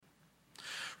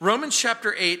Romans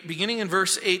chapter 8, beginning in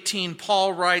verse 18,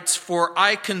 Paul writes, "For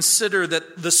I consider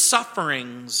that the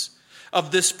sufferings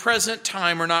of this present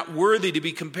time are not worthy to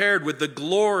be compared with the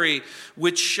glory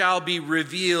which shall be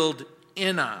revealed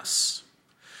in us.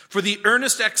 For the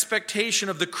earnest expectation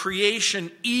of the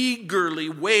creation eagerly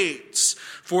waits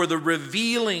for the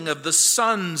revealing of the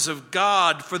sons of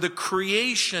God. For the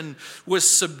creation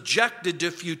was subjected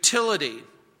to futility,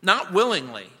 not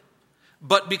willingly,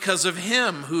 but because of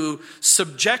him who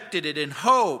subjected it in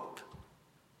hope,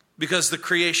 because the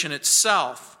creation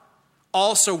itself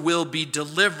also will be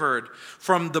delivered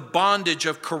from the bondage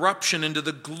of corruption into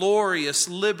the glorious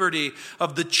liberty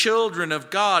of the children of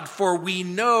God. For we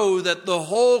know that the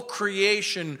whole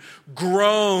creation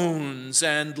groans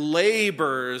and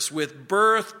labors with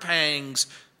birth pangs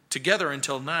together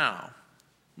until now.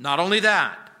 Not only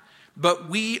that, but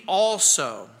we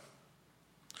also,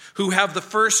 who have the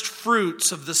first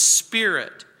fruits of the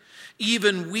Spirit,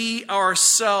 even we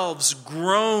ourselves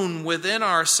groan within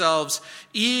ourselves,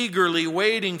 eagerly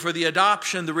waiting for the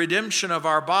adoption, the redemption of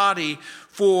our body.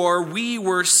 For we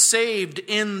were saved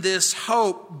in this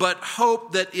hope, but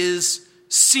hope that is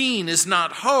seen is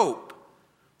not hope.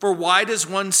 For why does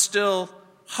one still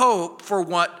hope for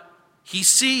what he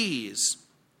sees?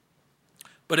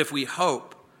 But if we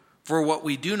hope for what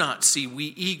we do not see,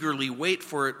 we eagerly wait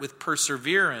for it with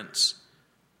perseverance.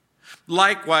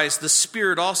 Likewise, the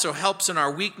Spirit also helps in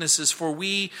our weaknesses, for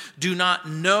we do not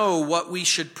know what we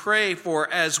should pray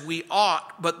for as we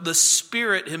ought, but the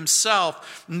Spirit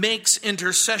himself makes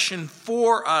intercession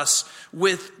for us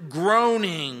with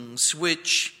groanings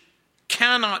which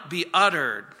cannot be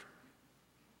uttered.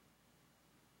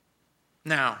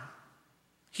 Now,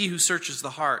 he who searches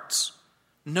the hearts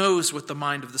knows what the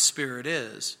mind of the Spirit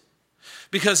is,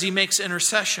 because he makes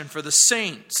intercession for the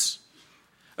saints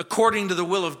according to the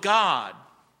will of God.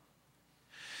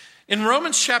 In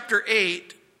Romans chapter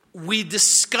 8, we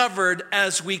discovered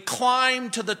as we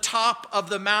climbed to the top of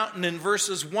the mountain in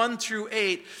verses 1 through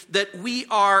 8 that we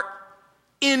are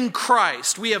in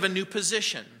Christ. We have a new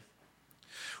position.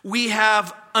 We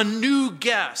have a new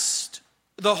guest,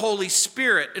 the Holy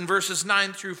Spirit, in verses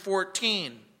 9 through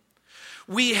 14.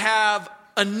 We have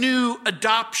a new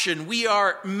adoption. We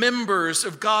are members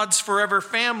of God's forever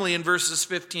family in verses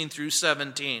 15 through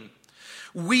 17.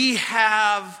 We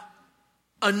have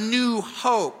a new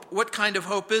hope. What kind of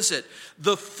hope is it?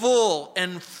 The full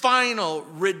and final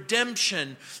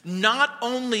redemption, not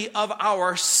only of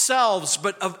ourselves,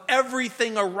 but of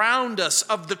everything around us,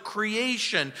 of the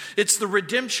creation. It's the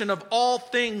redemption of all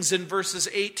things in verses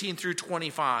 18 through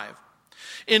 25.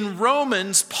 In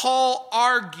Romans, Paul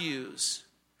argues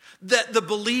that the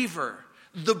believer,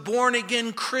 the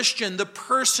born-again Christian, the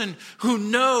person who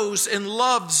knows and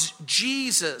loves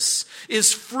Jesus,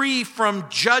 is free from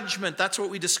judgment. That's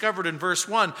what we discovered in verse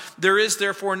 1. There is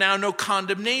therefore now no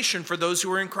condemnation for those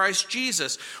who are in Christ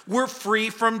Jesus. We're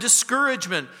free from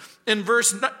discouragement. In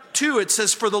verse 2, it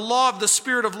says, "For the law of the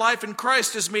Spirit of life in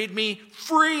Christ has made me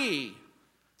free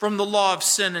from the law of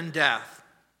sin and death."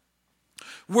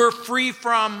 We're free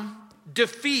from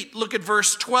defeat. Look at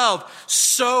verse 12.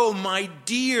 "So, my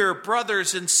dear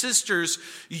brothers and sisters,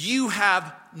 you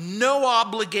have no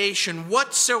obligation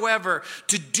whatsoever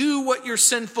to do what your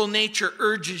sinful nature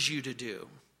urges you to do."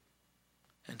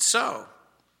 And so,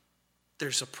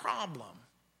 there's a problem.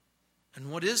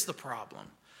 And what is the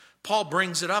problem? Paul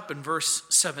brings it up in verse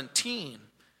 17.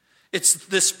 It's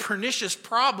this pernicious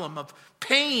problem of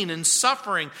pain and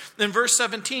suffering. In verse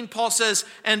 17, Paul says,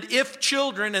 "And if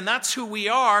children," and that's who we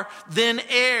are, "then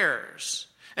heirs.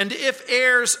 And if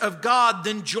heirs of God,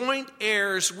 then joint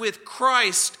heirs with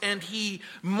Christ." And he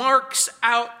marks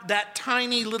out that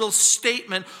tiny little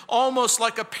statement, almost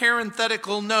like a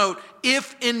parenthetical note.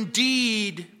 If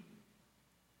indeed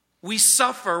we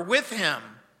suffer with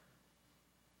him,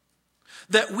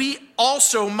 that we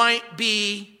also might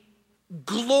be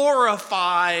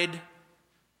glorified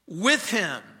with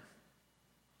him.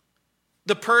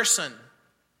 The person,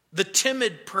 the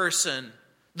timid person,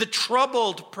 the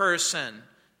troubled person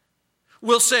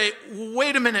will say,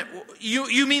 "Wait a minute,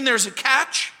 you mean there's a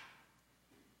catch?"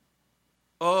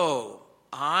 Oh,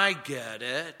 I get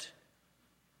it.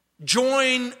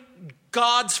 Join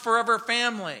God's forever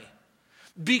family.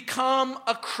 Become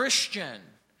a Christian.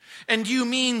 And you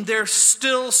mean there's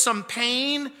still some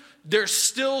pain? There's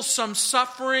still some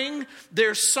suffering?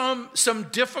 There's some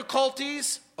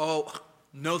difficulties? Oh,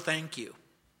 no thank you.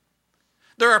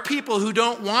 There are people who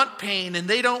don't want pain and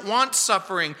they don't want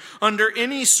suffering under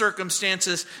any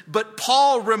circumstances. But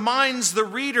Paul reminds the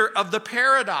reader of the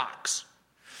paradox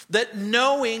that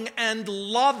knowing and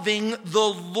loving the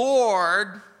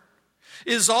Lord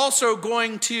is also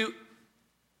going to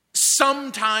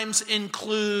sometimes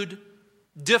include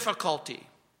difficulty,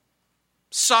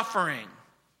 suffering.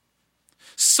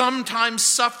 Sometimes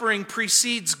suffering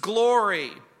precedes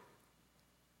glory.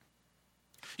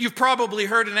 You've probably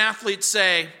heard an athlete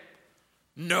say,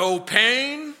 "No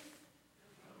pain."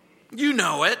 You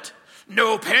know it.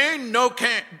 No pain, no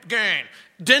gain.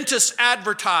 Dentists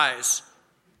advertise,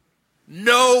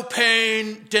 "No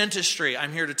pain dentistry."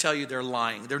 I'm here to tell you they're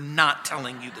lying. They're not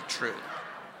telling you the truth.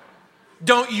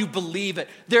 Don't you believe it?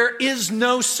 There is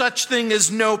no such thing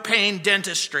as no pain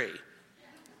dentistry.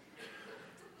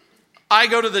 I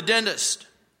go to the dentist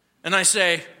and I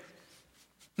say,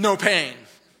 "No pain."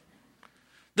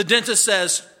 The dentist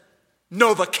says,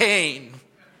 "Novocaine."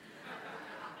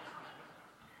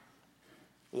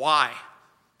 Why?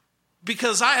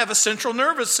 Because I have a central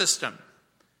nervous system.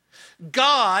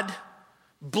 God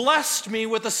blessed me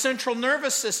with a central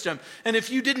nervous system. And if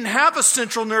you didn't have a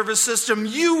central nervous system,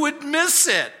 you would miss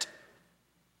it.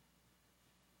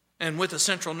 And with a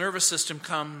central nervous system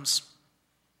comes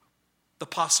the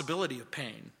possibility of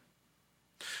pain.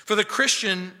 For the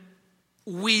Christian,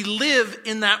 we live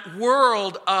in that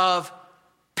world of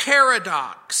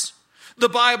paradox. The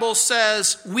Bible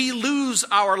says we lose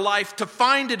our life to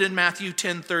find it in Matthew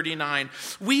 10:39.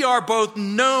 We are both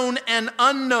known and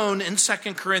unknown in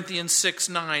 2 Corinthians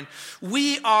 6:9.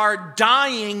 We are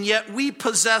dying, yet we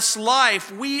possess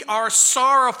life. We are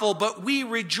sorrowful, but we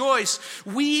rejoice.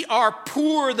 We are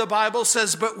poor, the Bible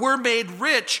says, but we're made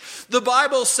rich. The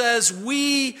Bible says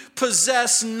we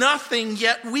possess nothing,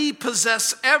 yet we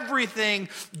possess everything.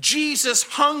 Jesus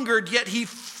hungered, yet he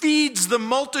feeds the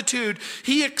multitude.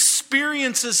 He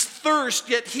experiences thirst,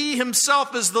 yet he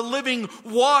himself is the living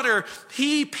water.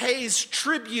 He pays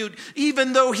tribute,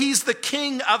 even though he's the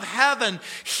King of heaven.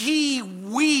 He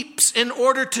weeps in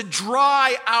order to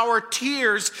dry our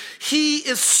tears. He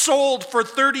is sold for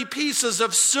 30 pieces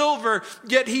of silver,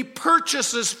 yet he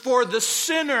purchases for the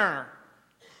sinner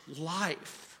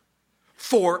life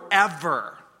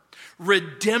forever,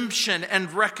 redemption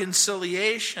and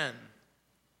reconciliation.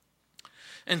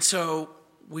 And so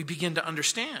we begin to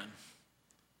understand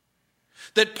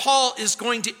that Paul is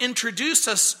going to introduce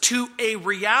us to a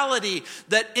reality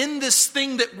that in this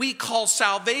thing that we call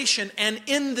salvation and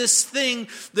in this thing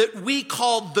that we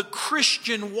call the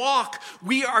Christian walk,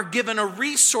 we are given a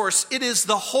resource. It is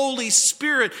the Holy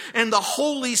Spirit, and the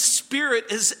Holy Spirit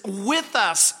is with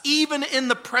us even in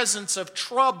the presence of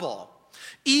trouble,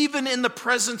 even in the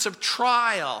presence of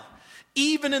trial,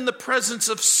 even in the presence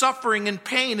of suffering and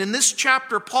pain. In this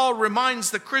chapter, Paul reminds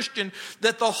the Christian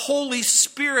that the Holy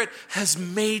Spirit has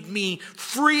made me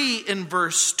free in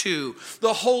verse 2.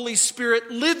 The Holy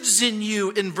Spirit lives in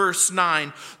you in verse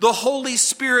 9. The Holy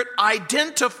Spirit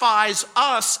identifies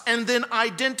us and then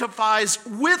identifies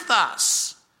with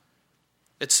us.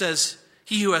 It says,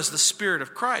 he who has the Spirit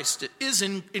of Christ is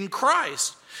in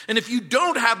Christ. And if you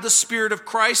don't have the Spirit of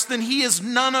Christ, then he is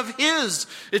none of his,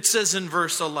 it says in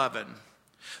verse 11.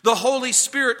 The Holy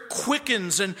Spirit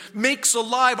quickens and makes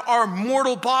alive our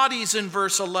mortal bodies in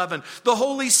verse 11. The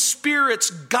Holy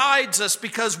Spirit guides us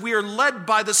because we are led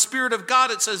by the Spirit of God,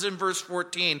 it says in verse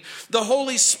 14. The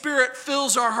Holy Spirit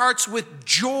fills our hearts with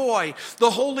joy.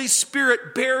 The Holy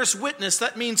Spirit bears witness.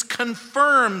 That means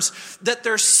confirms that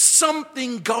there's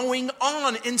something going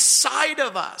on inside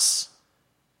of us.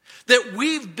 That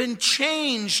we've been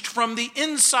changed from the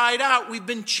inside out. We've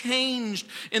been changed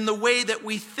in the way that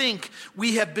we think.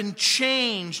 We have been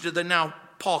changed. Now,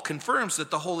 Paul confirms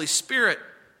that the Holy Spirit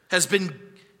has been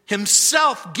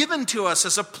himself given to us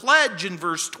as a pledge in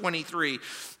verse 23.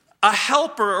 A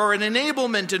helper or an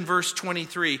enablement in verse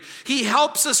 23. He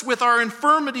helps us with our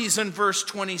infirmities in verse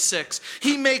 26.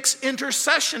 He makes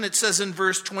intercession, it says in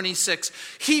verse 26.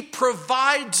 He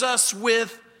provides us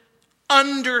with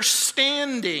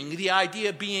understanding, the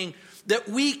idea being that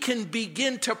we can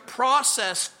begin to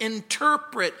process,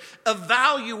 interpret,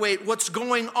 evaluate what's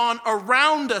going on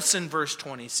around us in verse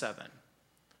 27.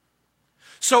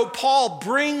 So Paul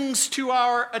brings to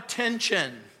our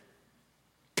attention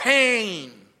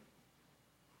pain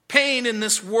in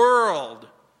this world.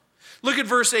 Look at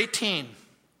verse 18.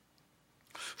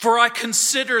 For I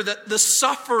consider that the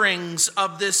sufferings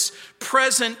of this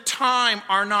present time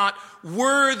are not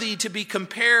worthy to be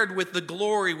compared with the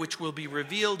glory which will be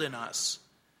revealed in us.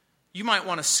 You might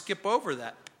want to skip over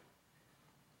that.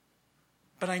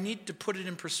 But I need to put it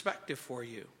in perspective for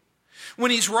you.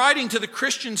 When he's writing to the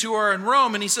Christians who are in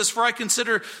Rome, and he says, for I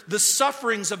consider the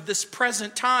sufferings of this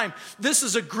present time. This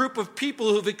is a group of people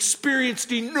who have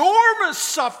experienced enormous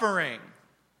suffering.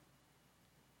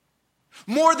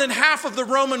 More than half of the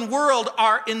Roman world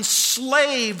are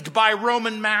enslaved by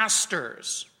Roman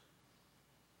masters.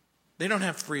 They don't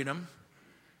have freedom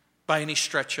by any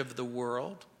stretch of the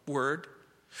word.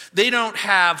 They don't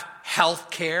have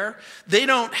health care. They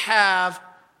don't have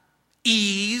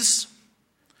ease.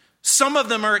 Some of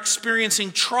them are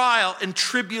experiencing trial and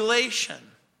tribulation.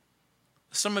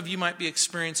 Some of you might be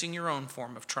experiencing your own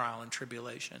form of trial and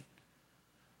tribulation.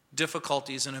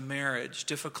 Difficulties in a marriage,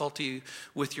 difficulty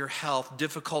with your health,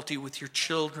 difficulty with your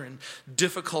children,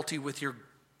 difficulty with your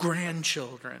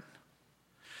grandchildren.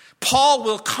 Paul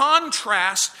will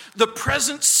contrast the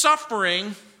present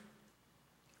suffering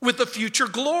with the future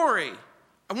glory.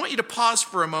 I want you to pause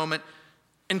for a moment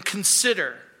and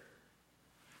consider,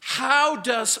 how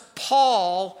does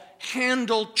Paul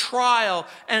handle trial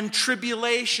and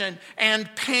tribulation and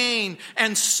pain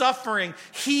and suffering?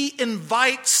 He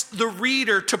invites the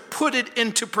reader to put it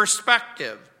into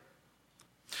perspective.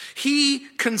 He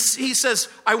says,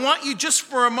 I want you just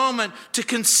for a moment to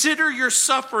consider your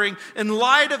suffering in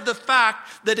light of the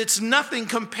fact that it's nothing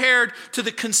compared to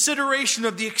the consideration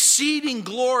of the exceeding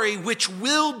glory which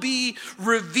will be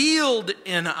revealed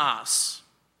in us.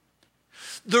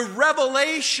 The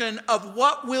revelation of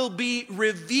what will be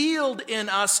revealed in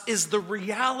us is the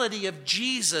reality of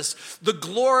Jesus, the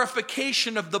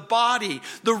glorification of the body,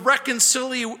 the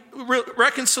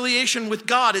reconciliation with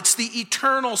God. It's the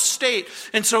eternal state.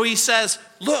 And so he says,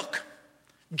 look,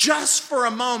 just for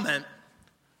a moment,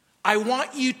 I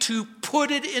want you to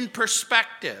put it in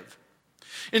perspective.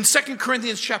 In 2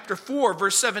 Corinthians chapter 4,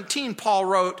 verse 17, Paul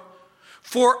wrote,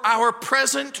 for our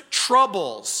present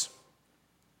troubles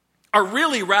are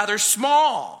really rather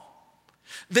small.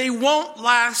 They won't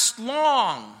last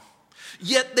long,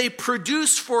 yet they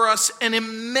produce for us an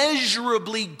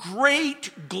immeasurably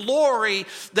great glory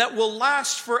that will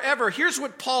last forever. Here's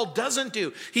what Paul doesn't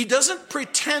do. He doesn't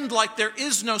pretend like there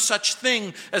is no such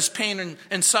thing as pain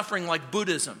and suffering like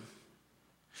Buddhism.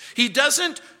 He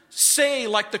doesn't say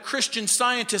like the Christian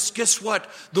scientists, guess what?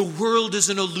 The world is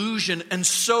an illusion and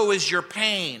so is your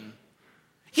pain.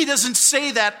 He doesn't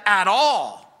say that at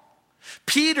all.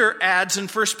 Peter adds in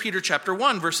 1 Peter chapter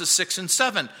 1, verses 6 and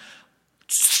 7,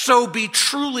 so be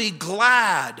truly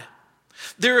glad.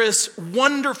 There is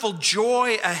wonderful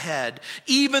joy ahead,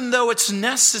 even though it's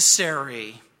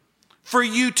necessary for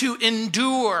you to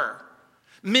endure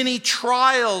many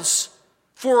trials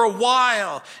for a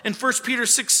while. In 1 Peter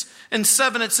 6 and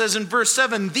 7, it says in verse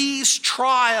 7, these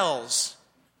trials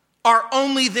are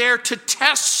only there to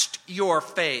test your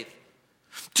faith,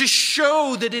 to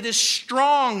show that it is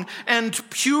strong and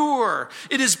pure.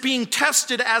 It is being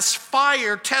tested as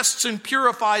fire tests and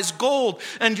purifies gold,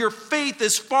 and your faith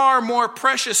is far more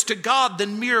precious to God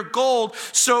than mere gold.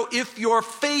 So if your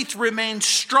faith remains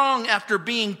strong after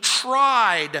being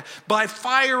tried by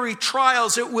fiery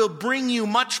trials, it will bring you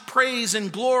much praise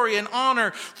and glory and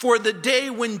honor for the day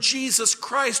when Jesus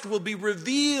Christ will be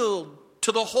revealed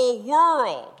to the whole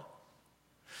world.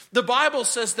 The Bible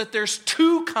says that there's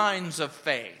two kinds of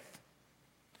faith: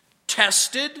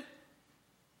 tested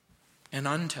and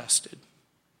untested.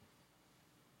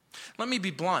 Let me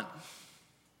be blunt.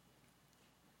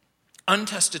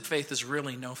 Untested faith is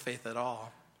really no faith at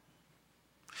all.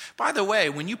 By the way,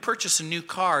 when you purchase a new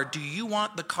car, do you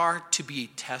want the car to be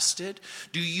tested?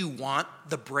 Do you want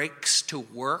the brakes to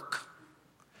work?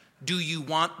 Do you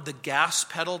want the gas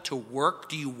pedal to work?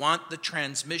 Do you want the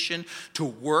transmission to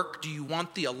work? Do you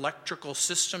want the electrical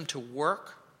system to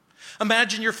work?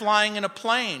 Imagine you're flying in a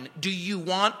plane. Do you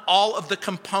want all of the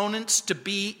components to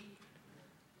be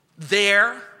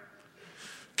there?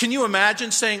 Can you imagine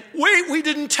saying, wait, we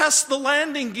didn't test the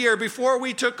landing gear before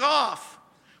we took off.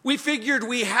 We figured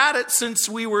we had it since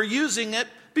we were using it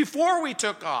before we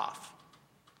took off.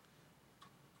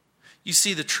 You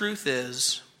see, the truth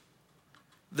is,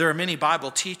 there are many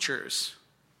Bible teachers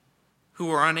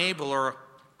who are unable or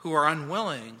who are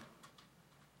unwilling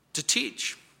to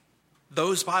teach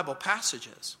those Bible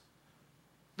passages.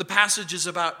 The passages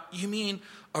about, you mean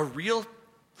a real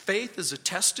faith is a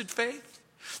tested faith?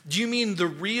 Do you mean the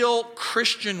real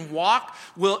Christian walk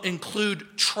will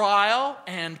include trial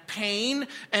and pain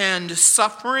and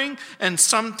suffering and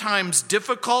sometimes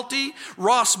difficulty?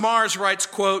 Ross Mars writes,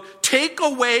 quote, take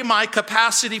away my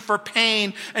capacity for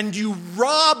pain and you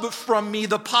rob from me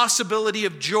the possibility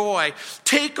of joy.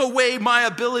 Take away my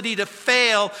ability to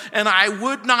fail and I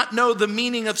would not know the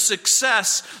meaning of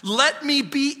success. Let me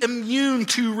be immune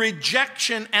to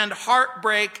rejection and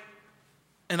heartbreak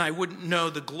and I wouldn't know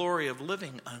the glory of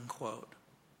living, unquote.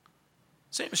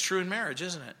 Same is true in marriage,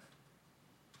 isn't it?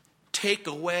 Take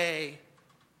away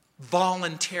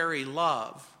voluntary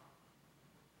love.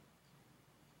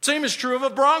 Same is true of a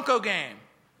Bronco game.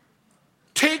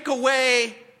 Take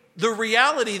away the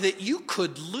reality that you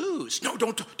could lose. No,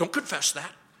 don't confess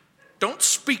that. Don't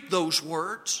speak those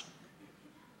words.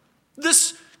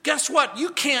 Guess what?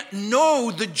 You can't know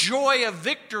the joy of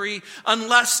victory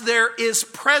unless there is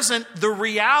present the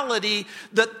reality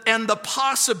and the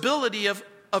possibility of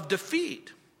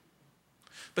defeat.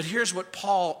 But here's what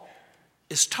Paul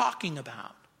is talking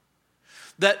about.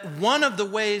 That one of the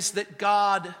ways that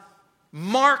God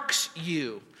marks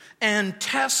you and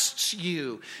tests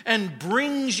you and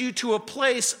brings you to a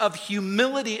place of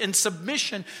humility and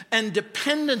submission and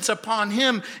dependence upon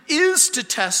Him is to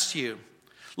test you.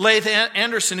 Laith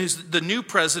Anderson, who's the new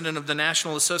president of the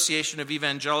National Association of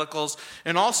Evangelicals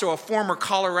and also a former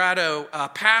Colorado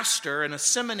pastor and a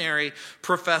seminary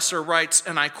professor, writes,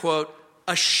 and I quote,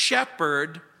 "A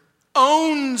shepherd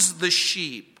owns the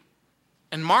sheep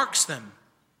and marks them.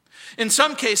 In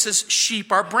some cases,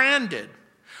 sheep are branded.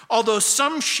 Although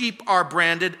some sheep are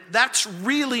branded, that's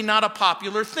really not a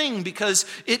popular thing because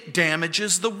it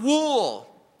damages the wool.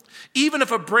 Even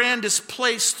if a brand is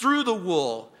placed through the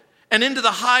wool and into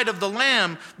the hide of the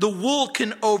lamb, the wool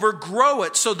can overgrow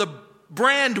it, so the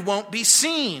brand won't be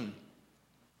seen.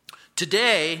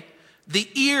 Today, the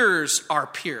ears are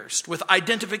pierced with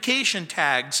identification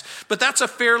tags, but that's a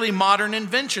fairly modern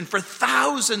invention. For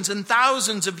thousands and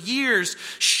thousands of years,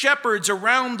 shepherds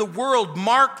around the world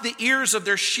marked the ears of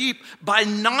their sheep by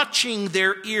notching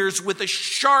their ears with a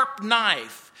sharp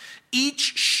knife.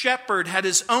 Each shepherd had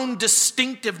his own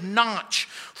distinctive notch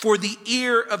for the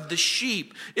ear of the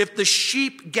sheep. If the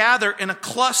sheep gather in a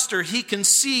cluster, he can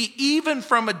see, even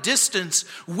from a distance,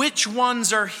 which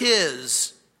ones are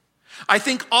his. I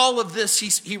think all of this,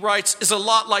 he writes, is a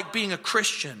lot like being a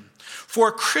Christian.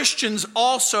 For Christians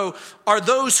also are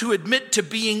those who admit to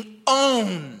being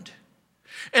owned.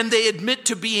 And they admit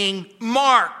to being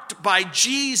marked by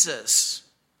Jesus.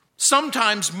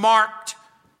 Sometimes marked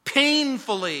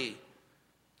painfully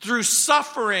through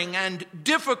suffering and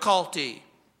difficulty.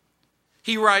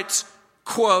 He writes,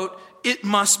 quote, "It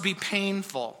must be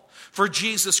painful for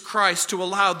Jesus Christ to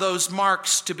allow those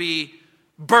marks to be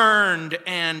burned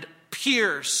and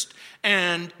pierced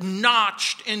and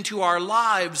notched into our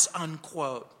lives,"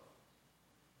 unquote.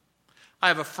 I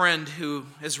have a friend who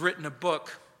has written a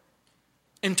book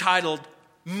entitled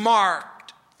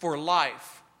Marked for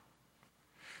Life.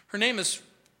 Her name is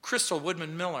Crystal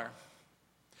Woodman Miller.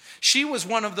 She was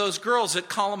one of those girls at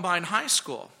Columbine High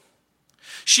School.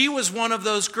 She was one of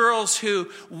those girls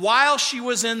who, while she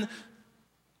was in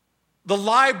the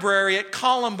library at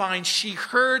Columbine, she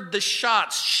heard the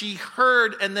shots. She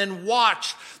heard and then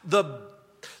watched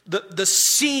the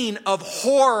scene of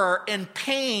horror and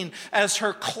pain as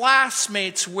her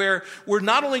classmates were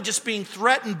not only just being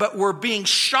threatened, but were being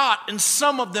shot, and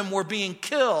some of them were being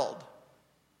killed.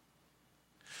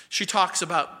 She talks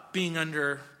about being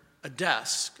under a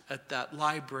desk at that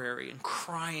library and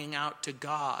crying out to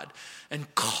God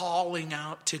and calling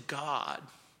out to God.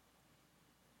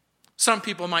 Some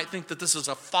people might think that this is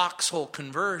a foxhole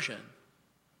conversion,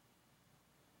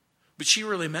 but she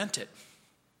really meant it.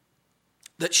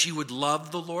 That she would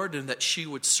love the Lord and that she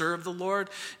would serve the Lord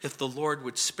if the Lord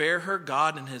would spare her.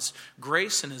 God in His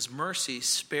grace and His mercy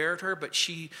spared her, but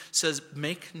she says,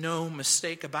 make no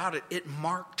mistake about it, it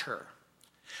marked her.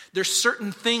 There's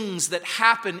certain things that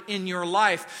happen in your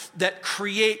life that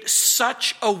create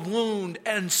such a wound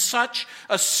and such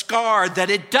a scar that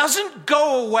it doesn't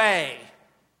go away.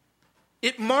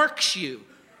 It marks you.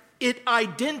 It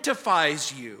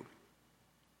identifies you.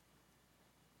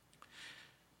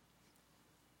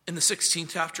 In the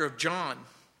 16th chapter of John,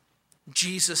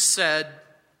 Jesus said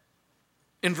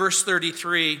in verse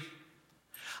 33,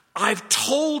 "I've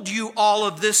told you all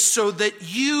of this so that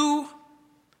you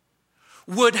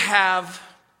would have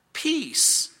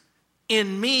peace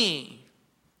in me."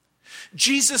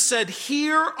 Jesus said,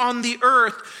 here on the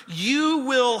earth, you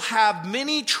will have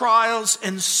many trials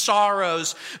and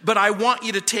sorrows, but I want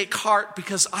you to take heart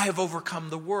because I have overcome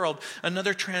the world.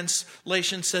 Another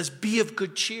translation says, be of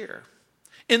good cheer.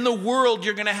 In the world,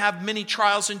 you're going to have many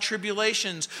trials and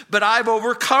tribulations, but I've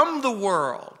overcome the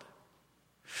world.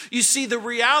 You see, the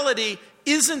reality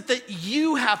isn't that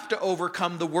you have to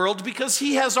overcome the world because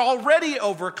He has already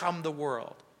overcome the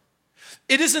world.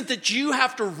 It isn't that you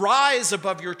have to rise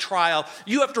above your trial.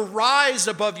 You have to rise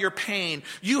above your pain.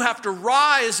 You have to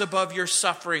rise above your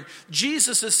suffering.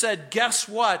 Jesus has said, guess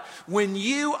what? When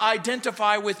you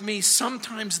identify with me,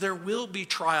 sometimes there will be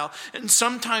trial, and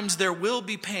sometimes there will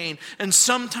be pain, and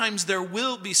sometimes there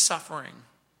will be suffering.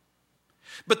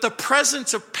 But the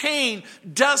presence of pain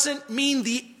doesn't mean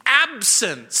the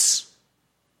absence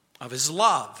of His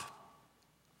love,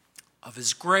 of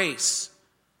His grace,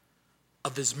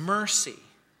 of His mercy.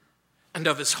 and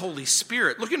of his Holy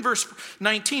Spirit. Look in verse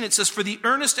 19. It says, for the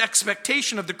earnest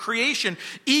expectation of the creation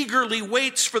eagerly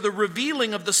waits for the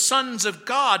revealing of the sons of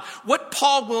God. What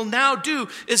Paul will now do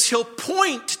is he'll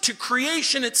point to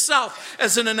creation itself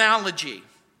as an analogy.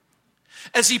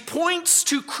 As he points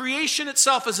to creation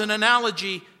itself as an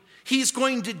analogy, he's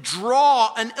going to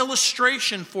draw an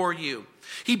illustration for you.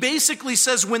 He basically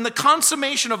says when the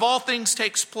consummation of all things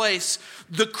takes place,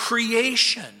 the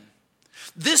creation,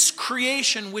 this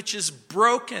creation which is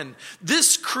broken,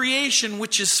 this creation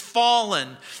which is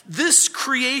fallen, this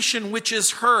creation which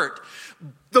is hurt,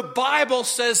 the Bible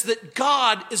says that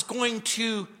God is going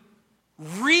to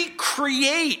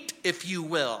recreate, if you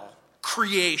will,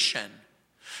 creation,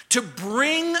 to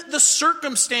bring the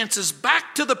circumstances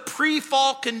back to the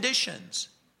pre-fall conditions.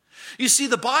 You see,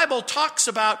 the Bible talks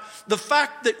about the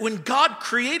fact that when God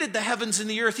created the heavens and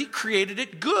the earth, he created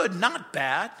it good, not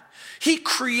bad. He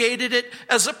created it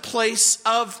as a place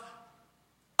of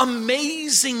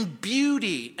amazing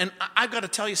beauty. And I've got to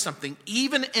tell you something,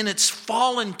 even in its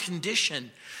fallen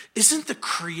condition, isn't the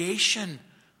creation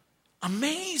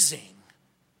amazing?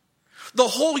 The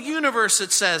whole universe,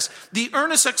 it says, the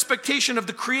earnest expectation of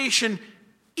the creation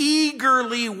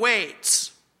eagerly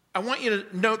waits. I want you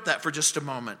to note that for just a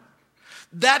moment.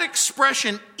 That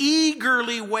expression,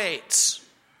 eagerly waits,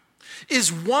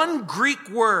 is one Greek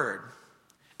word.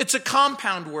 It's a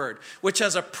compound word, which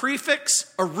has a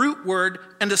prefix, a root word,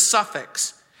 and a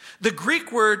suffix. The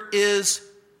Greek word is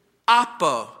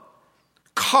apo,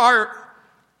 karadokia.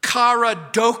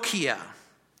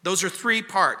 Those are three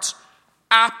parts.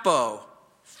 Apo,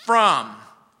 from,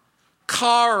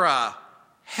 kara,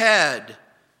 head,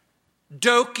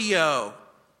 dokio,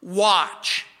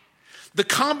 watch. The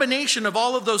combination of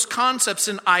all of those concepts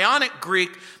in Ionic Greek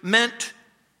meant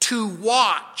to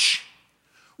watch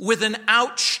with an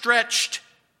outstretched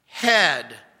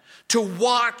head, to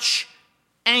watch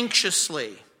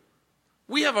anxiously.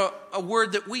 We have a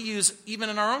word that we use even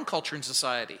in our own culture and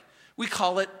society. We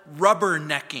call it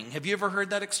rubbernecking. Have you ever heard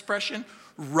that expression?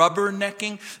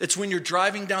 Rubbernecking. It's when you're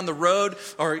driving down the road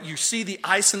or you see the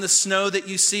ice and the snow that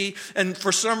you see, and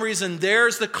for some reason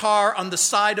there's the car on the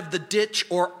side of the ditch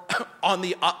or on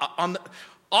the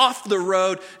off the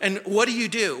road, and what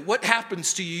do? What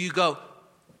happens to you? You go.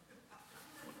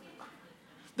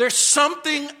 There's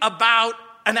something about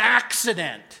an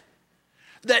accident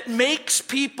that makes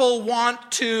people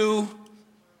want to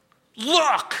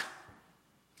look.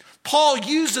 Paul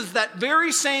uses that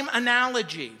very same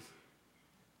analogy.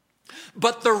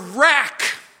 But the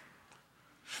wreck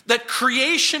that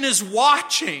creation is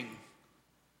watching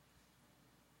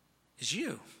is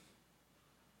you.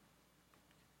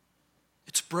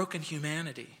 It's broken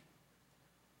humanity.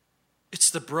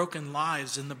 It's the broken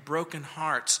lives and the broken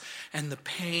hearts and the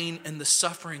pain and the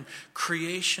suffering.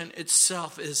 Creation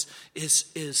itself is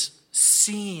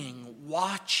seeing,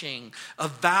 watching,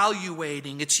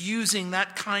 evaluating. It's using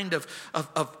that kind of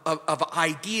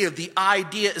idea. The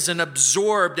idea is an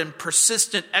absorbed and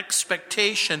persistent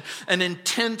expectation, an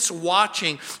intense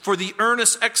watching. For the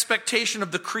earnest expectation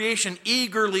of the creation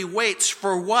eagerly waits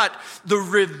for what? The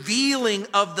revealing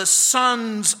of the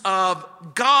sons of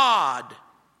God.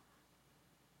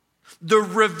 The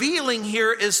revealing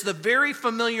here is the very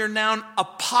familiar noun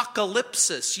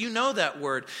apocalypsis. You know that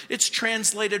word. It's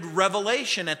translated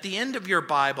revelation at the end of your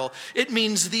Bible. It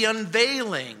means the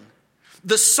unveiling.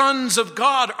 The sons of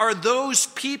God are those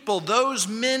people, those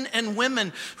men and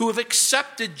women who have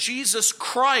accepted Jesus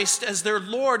Christ as their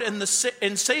Lord and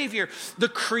Savior. The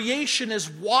creation is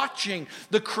watching.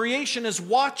 The creation is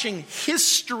watching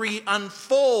history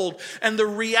unfold and the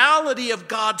reality of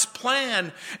God's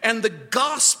plan and the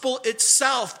gospel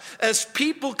itself as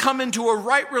people come into a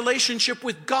right relationship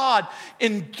with God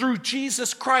through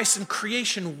Jesus Christ, and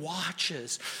creation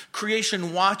watches.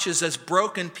 Creation watches as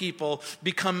broken people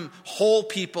become whole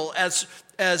people, as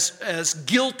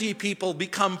guilty people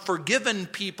become forgiven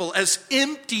people, as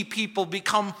empty people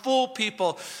become full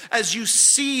people, as you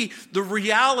see the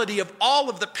reality of all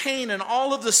of the pain and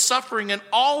all of the suffering and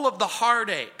all of the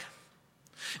heartache.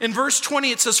 In verse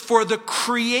 20 it says, for the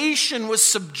creation was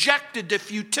subjected to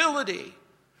futility,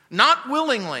 not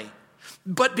willingly,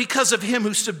 but because of him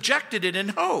who subjected it in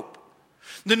hope.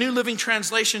 The New Living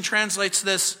Translation translates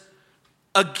this,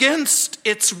 against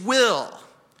its will.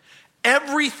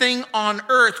 Everything on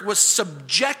earth was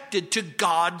subjected to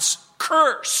God's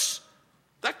curse.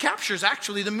 That captures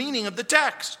actually the meaning of the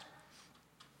text.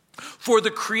 For the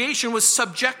creation was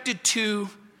subjected to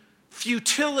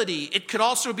futility. It could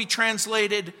also be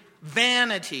translated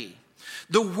vanity.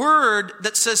 The word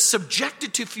that says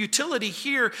subjected to futility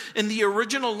here in the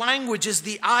original language is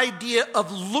the idea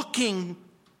of looking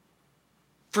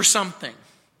for something.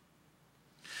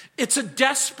 It's a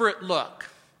desperate look.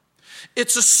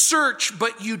 It's a search,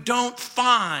 but you don't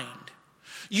find.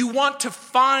 You want to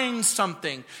find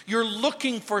something. You're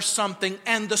looking for something,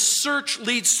 and the search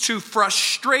leads to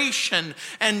frustration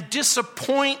and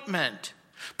disappointment.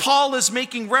 Paul is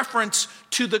making reference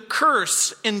to the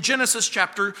curse in Genesis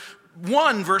chapter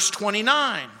 1, verse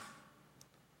 29.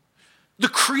 The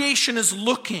creation is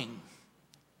looking,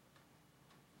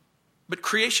 but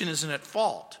creation isn't at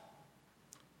fault.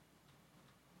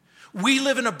 We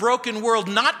live in a broken world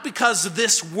not because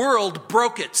this world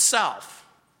broke itself.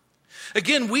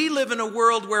 Again, we live in a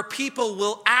world where people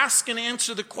will ask and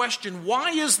answer the question,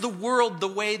 why is the world the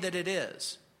way that it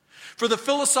is? For the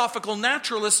philosophical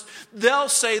naturalists, they'll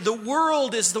say the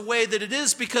world is the way that it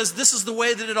is because this is the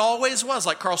way that it always was.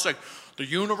 Like Carl said, the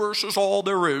universe is all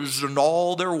there is and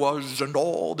all there was and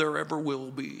all there ever will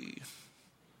be.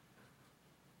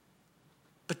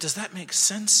 But does that make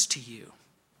sense to you?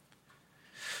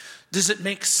 Does it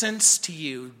make sense to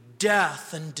you?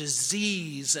 Death and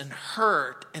disease and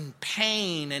hurt and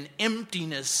pain and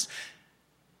emptiness.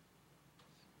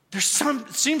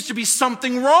 Seems to be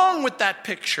something wrong with that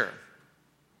picture.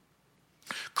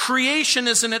 Creation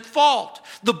isn't at fault.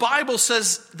 The Bible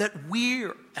says that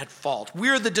we're at fault.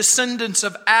 We're the descendants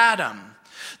of Adam.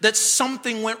 That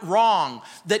something went wrong.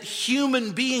 That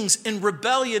human beings in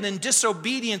rebellion and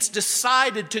disobedience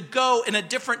decided to go in a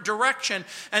different direction.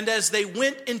 And as they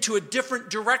went into a different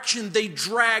direction, they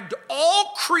dragged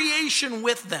all creation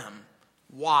with them.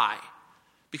 Why?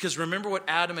 Because remember what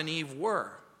Adam and Eve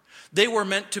were. They were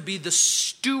meant to be the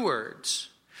stewards.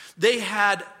 They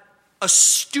had a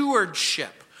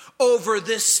stewardship over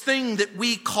this thing that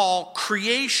we call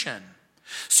creation.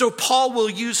 So Paul will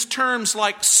use terms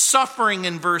like suffering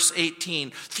in verse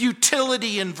 18,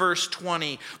 futility in verse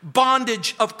 20,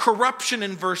 bondage of corruption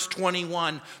in verse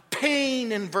 21,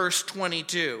 pain in verse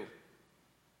 22.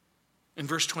 In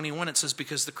verse 21 it says,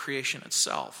 because the creation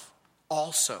itself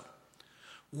also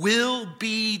will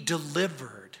be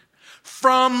delivered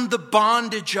from the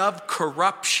bondage of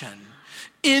corruption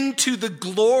into the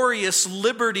glorious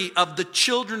liberty of the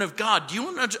children of God. Do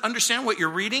you understand what you're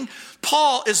reading?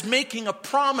 Paul is making a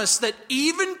promise that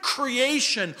even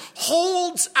creation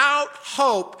holds out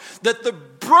hope that the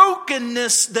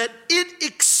brokenness that it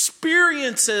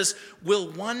experiences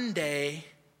will one day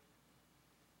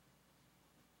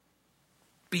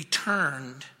be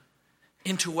turned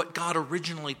into what God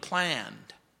originally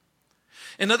planned.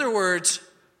 In other words,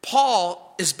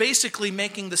 Paul is basically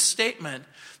making the statement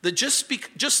that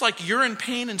just like you're in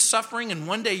pain and suffering and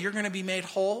one day you're going to be made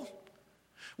whole,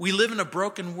 we live in a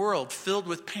broken world filled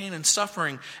with pain and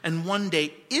suffering, and one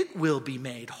day it will be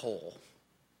made whole.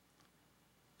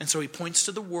 And so he points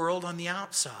to the world on the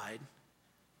outside,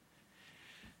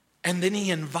 and then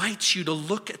he invites you to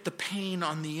look at the pain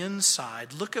on the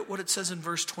inside. Look at what it says in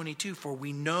verse 22, for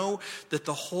we know that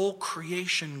the whole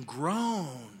creation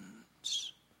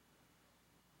groans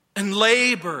and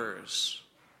labors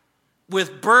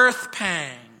with birth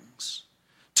pangs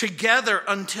together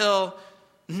until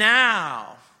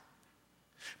now.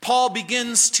 Paul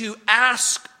begins to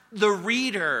ask the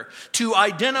reader to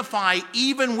identify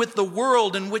even with the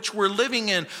world in which we're living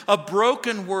in, a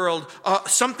broken world,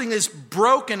 something is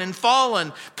broken and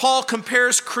fallen. Paul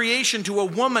compares creation to a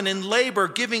woman in labor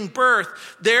giving birth.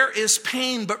 There is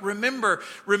pain, but remember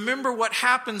what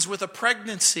happens with a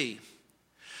pregnancy.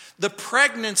 The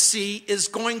pregnancy is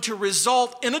going to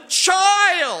result in a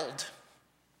child.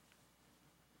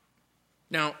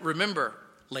 Now, remember,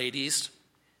 ladies,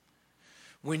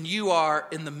 when you are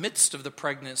in the midst of the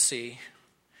pregnancy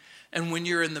and when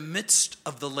you're in the midst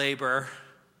of the labor,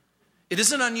 it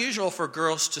isn't unusual for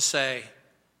girls to say,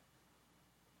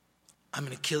 I'm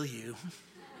going to kill you.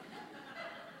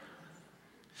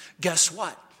 Guess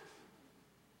what?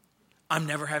 I'm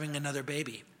never having another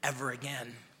baby ever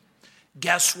again.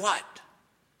 Guess what?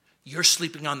 You're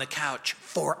sleeping on the couch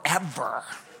forever.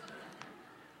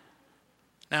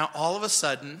 Now, all of a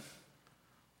sudden,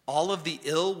 all of the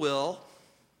ill will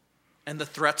and the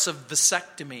threats of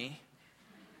vasectomy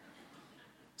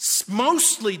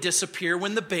mostly disappear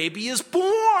when the baby is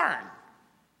born.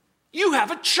 You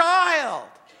have a child.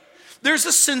 There's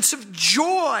a sense of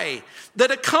joy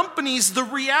that accompanies the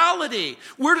reality.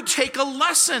 We're to take a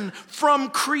lesson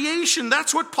from creation.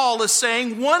 That's what Paul is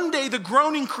saying. One day the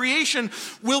groaning creation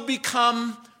will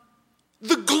become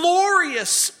the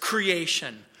glorious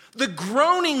creation. The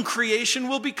groaning creation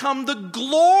will become the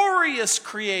glorious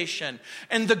creation.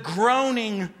 And the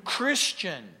groaning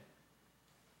Christian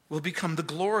will become the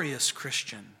glorious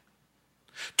Christian.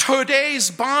 Today's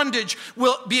bondage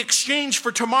will be exchanged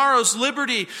for tomorrow's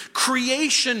liberty.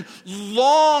 Creation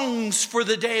longs for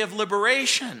the day of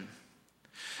liberation.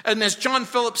 And as John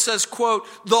Phillips says, quote,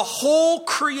 the whole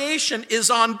creation is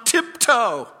on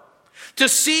tiptoe to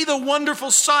see the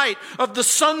wonderful sight of the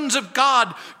sons of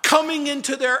God coming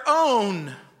into their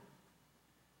own.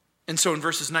 And so in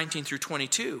verses 19 through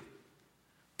 22,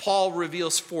 Paul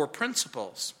reveals 4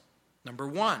 principles.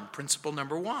 Principle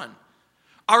number one,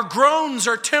 our groans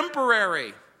are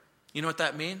temporary. You know what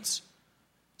that means?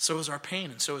 So is our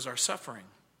pain and so is our suffering.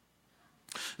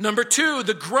 Number 2,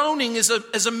 the groaning is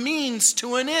a means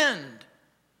to an end.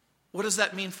 What does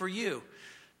that mean for you?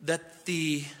 That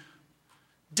the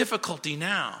difficulty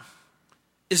now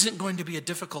isn't going to be a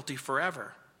difficulty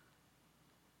forever.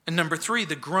 And number 3,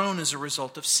 the groan is a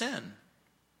result of sin.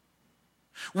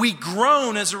 We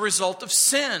groan as a result of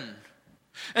sin.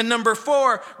 And number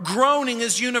 4, groaning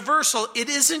is universal. It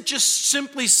isn't just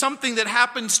simply something that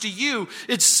happens to you.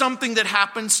 It's something that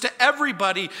happens to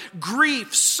everybody.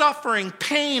 Grief, suffering,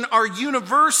 pain are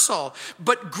universal.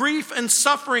 But grief and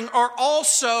suffering are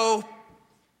also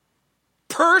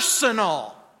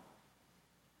personal.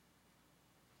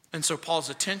 And so Paul's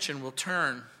attention will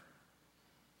turn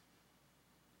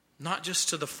not just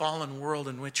to the fallen world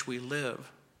in which we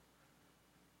live,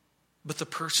 but the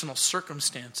personal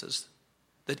circumstances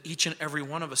that each and every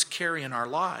one of us carry in our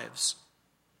lives.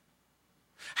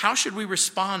 How should we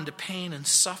respond to pain and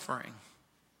suffering?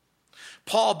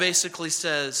 Paul basically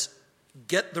says,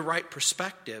 get the right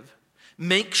perspective.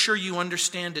 Make sure you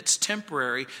understand it's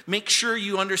temporary. Make sure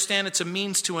you understand it's a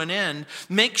means to an end.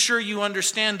 Make sure you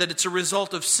understand that it's a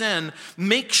result of sin.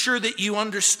 Make sure that you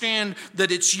understand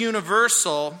that it's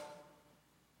universal.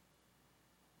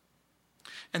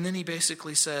 And then he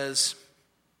basically says,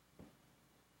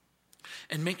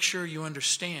 and make sure you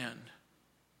understand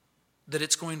that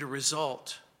it's going to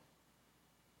result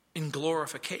in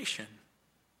glorification.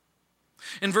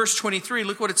 In verse 23,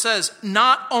 look what it says.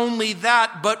 Not only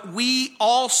that, but we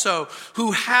also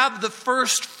who have the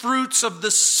first fruits of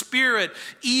the Spirit,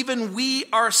 even we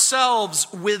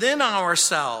ourselves within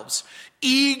ourselves,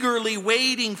 eagerly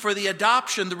waiting for the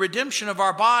adoption, the redemption of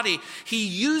our body. He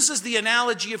uses the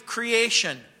analogy of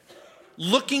creation,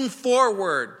 looking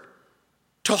forward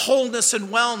to wholeness and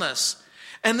wellness.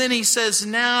 And then he says,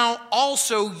 now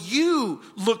also you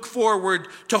look forward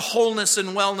to wholeness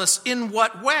and wellness. In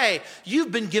what way?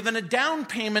 You've been given a down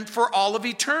payment for all of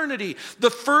eternity.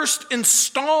 The first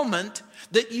installment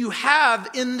that you have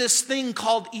in this thing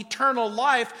called eternal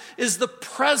life is the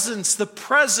presence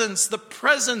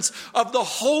of the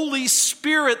Holy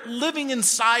Spirit living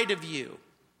inside of you.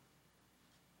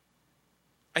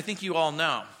 I think you all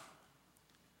know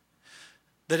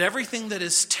that everything that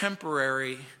is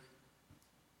temporary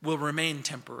will remain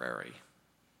temporary.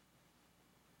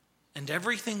 And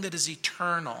everything that is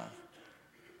eternal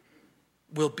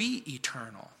will be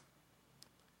eternal.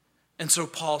 And so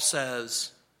Paul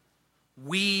says,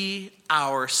 we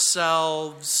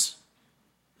ourselves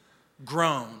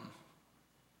groan.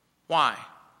 Why?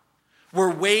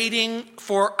 We're waiting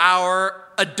for our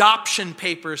adoption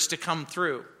papers to come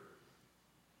through.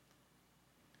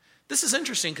 This is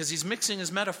interesting because he's mixing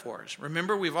his metaphors.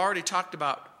 Remember, we've already talked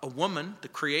about a woman, the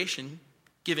creation,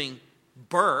 giving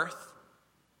birth.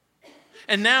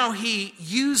 And now he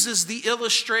uses the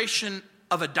illustration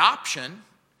of adoption.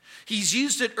 He's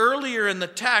used it earlier in the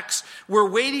text. We're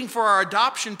waiting for our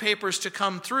adoption papers to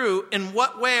come through. In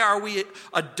what way are we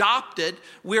adopted?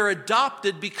 We're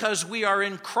adopted because we are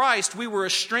in Christ. We were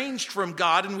estranged from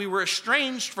God and we were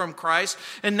estranged from Christ.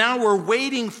 And now we're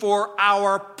waiting for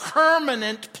our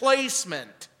permanent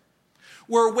placement.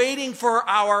 We're waiting for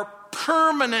our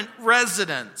permanent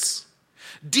residence.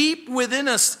 Deep within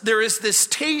us, there is this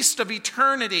taste of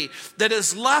eternity that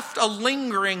has left a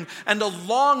lingering and a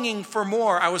longing for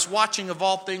more. I was watching, of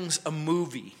all things, a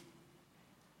movie.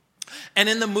 And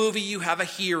in the movie, you have a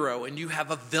hero and you have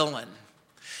a villain.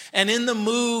 And in the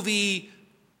movie,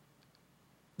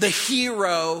 the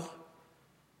hero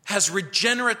has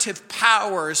regenerative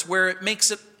powers where it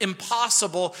makes it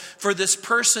impossible for this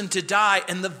person to die.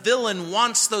 And the villain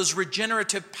wants those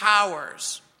regenerative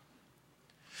powers.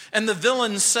 And the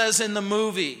villain says in the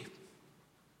movie,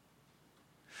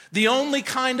 the only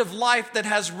kind of life that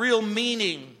has real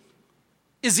meaning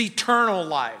is eternal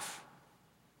life.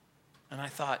 And I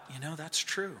thought, that's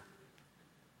true.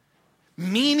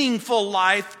 Meaningful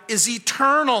life is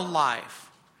eternal life.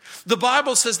 The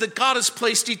Bible says that God has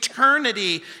placed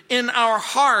eternity in our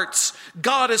hearts.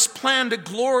 God has planned a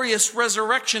glorious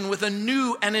resurrection with a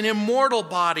new and an immortal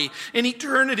body. In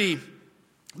eternity,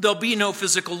 there'll be no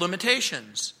physical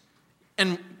limitations.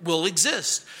 and will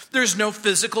exist. There's no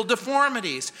physical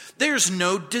deformities. There's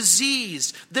no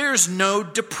disease. There's no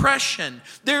depression.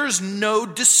 There's no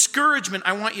discouragement.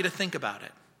 I want you to think about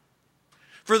it.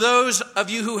 For those of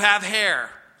you who have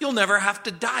hair, you'll never have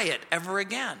to dye it ever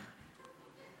again.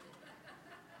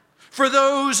 For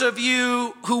those of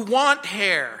you who want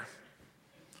hair,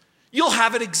 you'll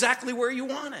have it exactly where you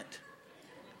want it.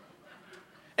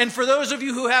 And for those of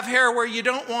you who have hair where you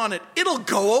don't want it, it'll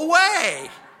go away.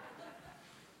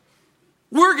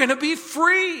 We're going to be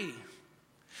free.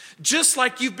 Just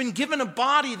like you've been given a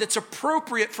body that's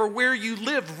appropriate for where you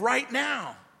live right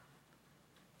now,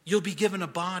 you'll be given a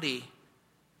body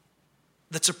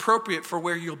that's appropriate for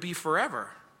where you'll be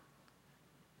forever.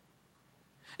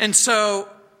 And so,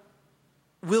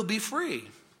 we'll be free.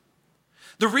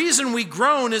 The reason we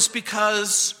groan is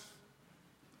because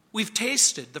we've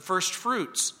tasted the first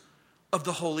fruits of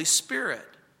the Holy Spirit.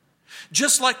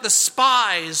 Just like the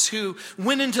spies who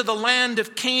went into the land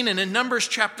of Canaan in Numbers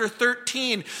chapter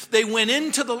 13, they went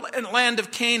into the land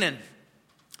of Canaan.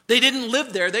 They didn't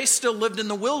live there, they still lived in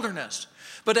the wilderness.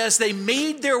 But as they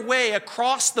made their way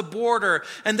across the border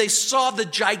and they saw the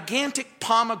gigantic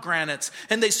pomegranates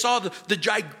and they saw the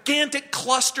gigantic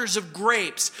clusters of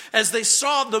grapes, as they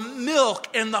saw the milk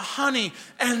and the honey,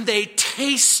 and they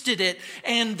tasted it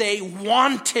and they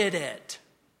wanted it.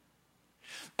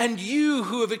 And you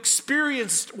who have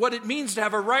experienced what it means to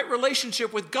have a right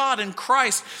relationship with God in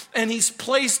Christ, and He's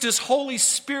placed His Holy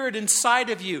Spirit inside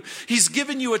of you. He's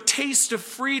given you a taste of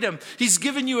freedom. He's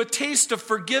given you a taste of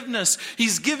forgiveness.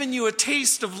 He's given you a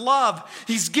taste of love.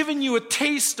 He's given you a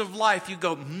taste of life. You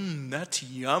go, that's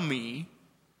yummy.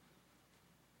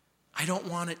 I don't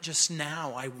want it just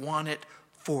now. I want it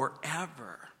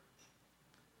forever.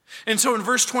 And so in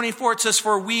verse 24 it says,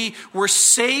 for we were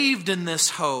saved in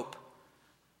this hope.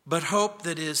 But hope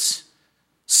that is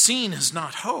seen is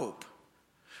not hope.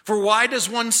 For why does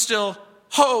one still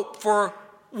hope for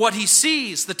what he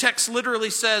sees? The text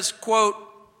literally says, quote,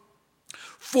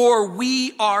 for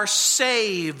we are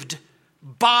saved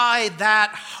by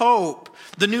that hope.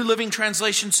 The New Living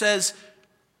Translation says,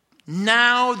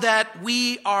 now that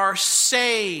we are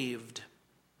saved,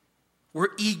 we're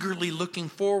eagerly looking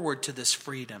forward to this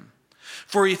freedom.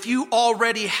 For if you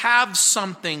already have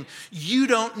something, you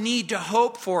don't need to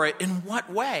hope for it. In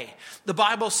what way? The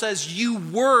Bible says you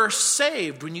were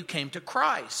saved when you came to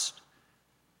Christ.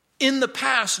 In the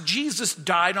past, Jesus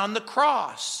died on the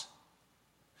cross.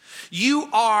 You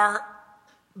are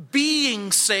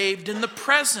being saved in the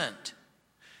present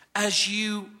as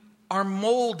you are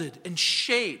molded and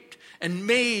shaped and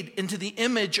made into the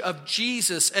image of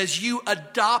Jesus, as you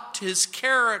adopt His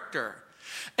character.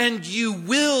 And you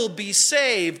will be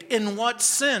saved. In what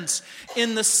sense?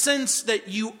 In the sense that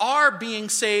you are being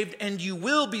saved and you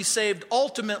will be saved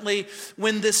ultimately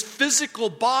when this physical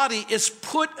body is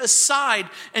put aside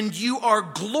and you are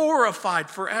glorified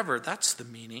forever. That's the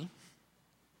meaning.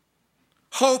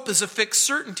 Hope is a fixed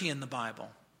certainty in the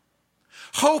Bible.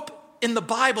 Hope in the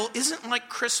Bible isn't like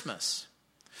Christmas,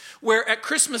 where at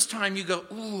Christmas time you go,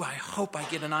 ooh, I hope I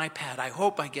get an iPad. I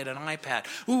hope I get an iPad.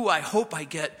 Ooh, I hope I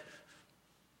get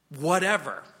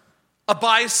whatever, a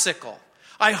bicycle.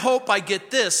 I hope I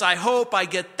get this. I hope I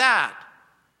get that.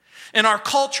 In our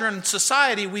culture and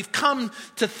society, we've come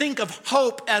to think of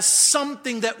hope as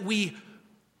something that we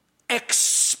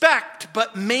expect,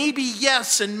 but maybe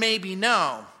yes and maybe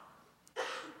no.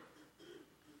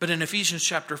 But in Ephesians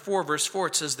chapter 4, verse 4,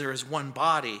 it says there is one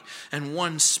body and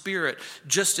one spirit,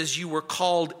 just as you were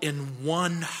called in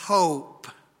one hope,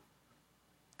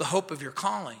 the hope of your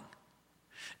calling.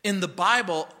 In the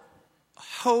Bible,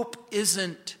 hope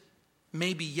isn't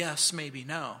maybe yes, maybe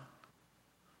no.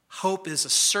 Hope is a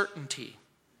certainty.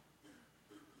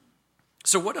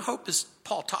 So what hope is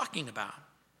Paul talking about?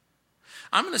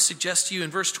 I'm going to suggest to you in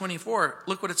verse 24,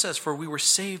 look what it says. For we were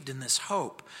saved in this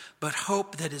hope, but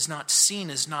hope that is not seen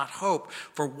is not hope.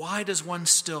 For why does one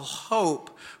still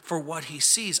hope for what he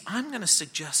sees? I'm going to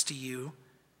suggest to you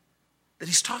that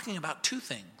he's talking about two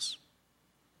things.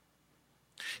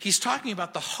 He's talking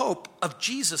about the hope of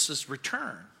Jesus'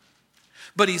 return.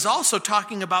 But he's also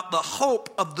talking about the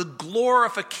hope of the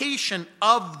glorification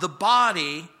of the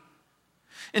body.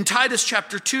 In Titus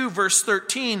chapter 2, verse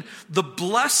 13, the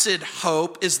blessed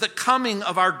hope is the coming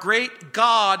of our great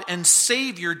God and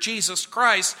Savior, Jesus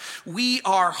Christ. We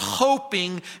are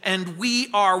hoping and we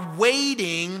are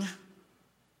waiting,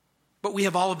 but we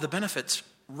have all of the benefits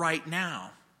right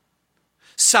now.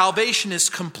 Salvation is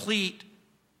complete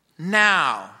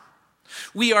now.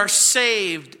 We are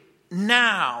saved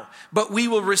now, but we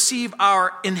will receive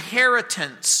our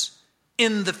inheritance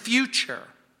in the future.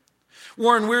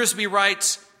 Warren Wiersbe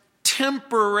writes,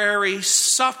 temporary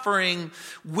suffering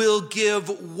will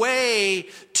give way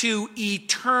to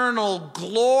eternal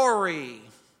glory.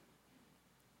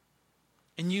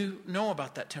 And you know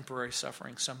about that temporary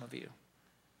suffering, some of you,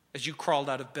 as you crawled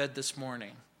out of bed this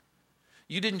morning.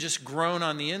 You didn't just groan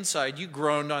on the inside, you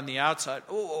groaned on the outside.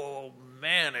 Oh,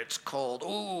 man, it's cold.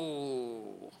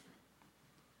 Oh.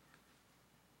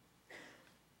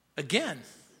 Again,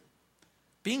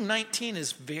 being 19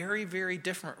 is very, very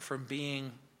different from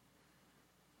being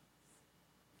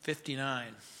 59.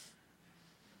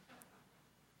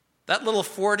 That little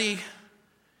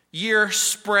 40-year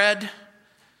spread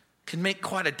can make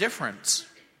quite a difference.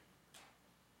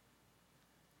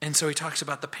 And so he talks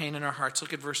about the pain in our hearts.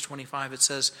 Look at verse 25. It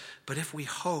says, but if we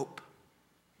hope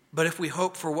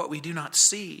for what we do not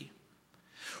see,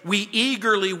 we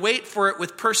eagerly wait for it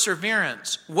with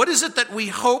perseverance. What is it that we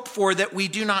hope for that we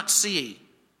do not see?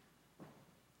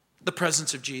 The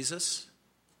presence of Jesus,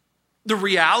 the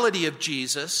reality of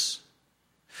Jesus,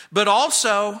 but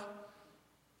also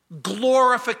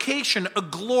glorification, a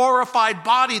glorified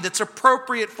body that's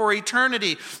appropriate for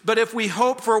eternity. But if we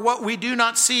hope for what we do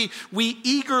not see, we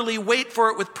eagerly wait for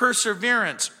it with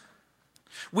perseverance.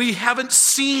 We haven't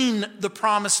seen the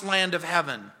promised land of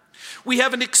heaven. We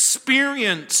haven't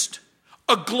experienced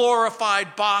a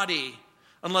glorified body,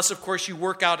 unless, of course, you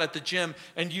work out at the gym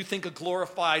and you think a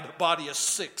glorified body is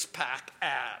six-pack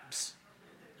abs.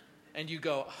 And you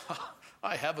go,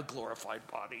 I have a glorified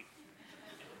body.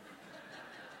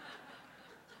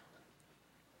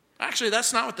 Actually,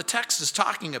 that's not what the text is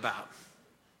talking about.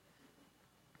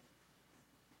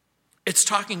 It's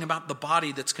talking about the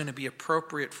body that's going to be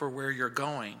appropriate for where you're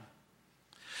going.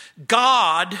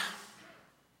 God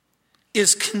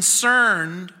is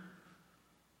concerned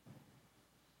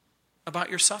about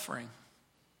your suffering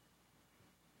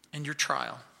and your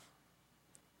trial.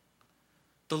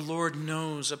 The Lord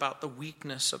knows about the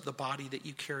weakness of the body that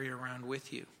you carry around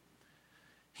with you.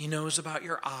 He knows about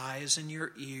your eyes and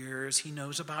your ears. He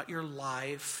knows about your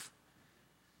life.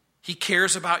 He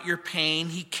cares about your pain.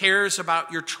 He cares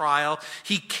about your trial.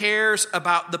 He cares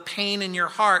about the pain in your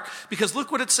heart. Because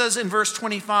look what it says in verse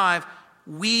 25.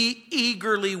 We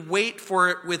eagerly wait for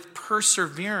it with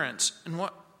perseverance. In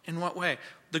what way?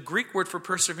 The Greek word for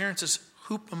perseverance is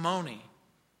hupomone.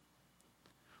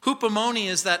 Hupomone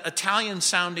is that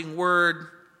Italian-sounding word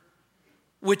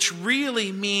which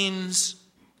really means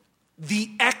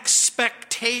the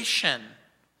expectation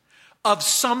of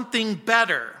something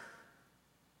better.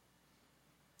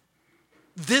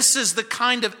 This is the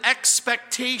kind of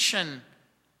expectation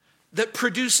that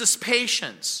produces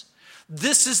patience.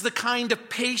 This is the kind of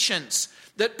patience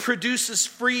that produces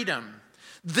freedom.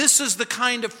 This is the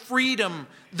kind of freedom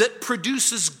that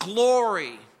produces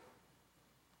glory.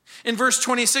 In verse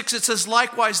 26, it says,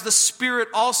 likewise, the Spirit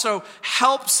also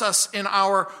helps us in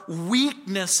our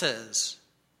weaknesses.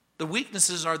 The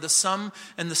weaknesses are the sum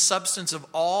and the substance of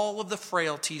all of the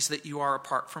frailties that you are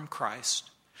apart from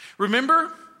Christ.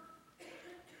 Remember,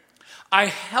 I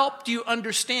helped you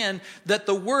understand that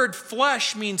the word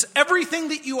flesh means everything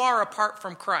that you are apart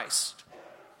from Christ.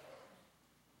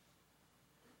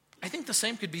 I think the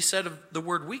same could be said of the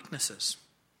word weaknesses.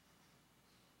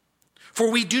 For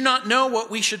we do not know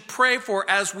what we should pray for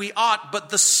as we ought, but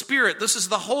the Spirit, this is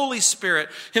the Holy Spirit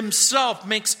himself,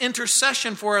 makes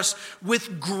intercession for us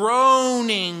with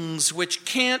groanings which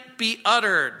can't be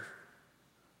uttered.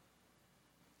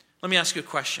 Let me ask you a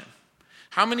question.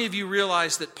 How many of you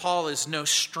realize that Paul is no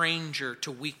stranger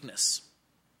to weakness?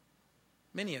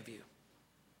 Many of you.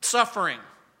 Suffering,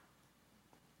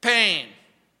 pain,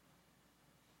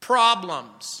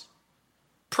 problems,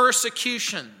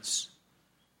 persecutions.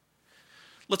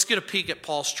 Let's get a peek at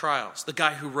Paul's trials, the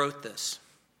guy who wrote this.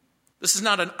 This is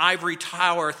not an ivory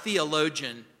tower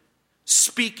theologian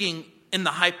speaking in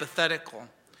the hypothetical.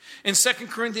 In 2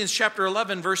 Corinthians chapter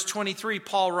 11, verse 23,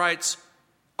 Paul writes,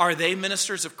 are they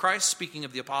ministers of Christ? Speaking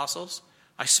of the apostles,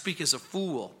 I speak as a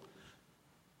fool.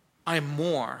 I am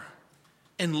more,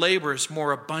 in labors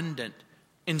more abundant,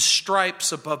 in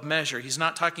stripes above measure. He's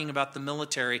not talking about the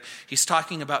military. He's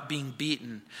talking about being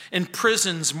beaten. In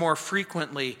prisons more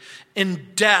frequently. In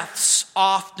deaths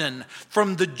often.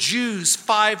 From the Jews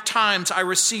 5 times I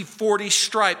received 40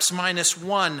 stripes minus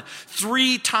 1.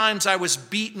 3 times I was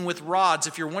beaten with rods.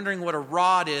 If you're wondering what a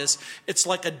rod is, it's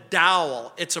like a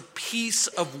dowel. It's a piece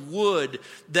of wood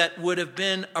that would have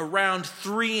been around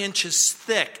 3 inches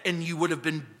thick, and you would have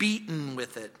been beaten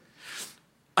with it.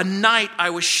 A night I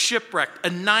was shipwrecked. A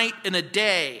night and a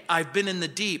day I've been in the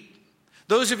deep.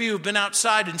 Those of you who've been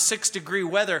outside in 6-degree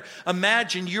weather,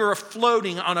 imagine you're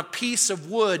floating on a piece of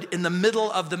wood in the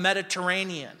middle of the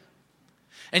Mediterranean.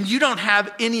 and you don't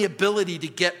have any ability to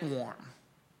get warm.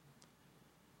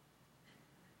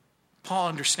 Paul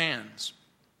understands.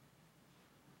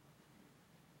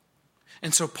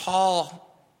 And so Paul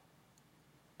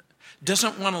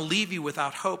doesn't want to leave you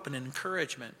without hope and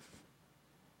encouragement.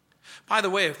 By the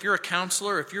way, if you're a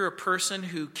counselor, if you're a person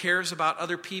who cares about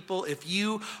other people, if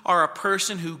you are a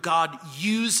person who God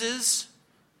uses,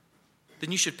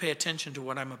 then you should pay attention to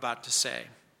what I'm about to say.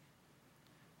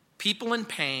 People in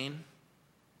pain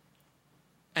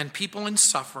and people in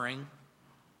suffering,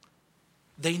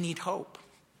 they need hope.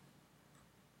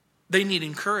 They need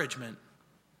encouragement.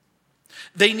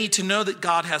 They need to know that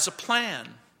God has a plan.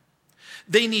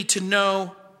 They need to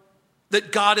know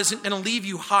that God isn't going to leave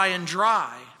you high and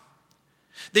dry.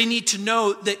 They need to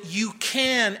know that you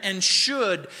can and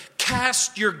should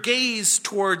cast your gaze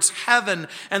towards heaven.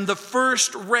 And the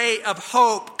first ray of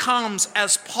hope comes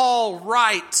as Paul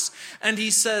writes. And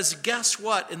he says, guess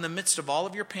what? In the midst of all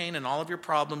of your pain and all of your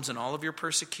problems and all of your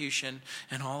persecution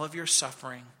and all of your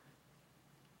suffering,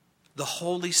 the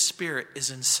Holy Spirit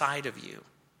is inside of you,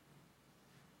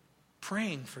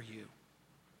 praying for you.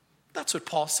 That's what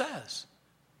Paul says.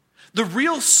 The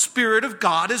real Spirit of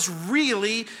God is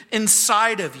really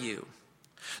inside of you.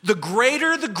 The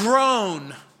greater the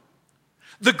groan,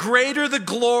 the greater the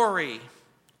glory.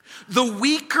 The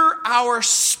weaker our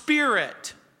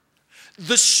spirit,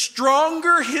 the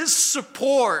stronger his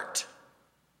support.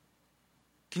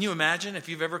 Can you imagine if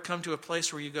you've ever come to a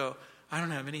place where you go, I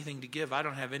don't have anything to give. I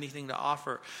don't have anything to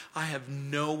offer. I have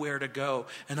nowhere to go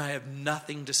and I have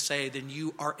nothing to say. Then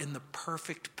you are in the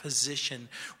perfect position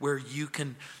where you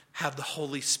can have the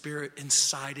Holy Spirit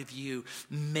inside of you.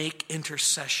 Make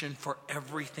intercession for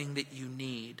everything that you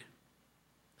need.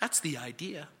 That's the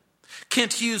idea.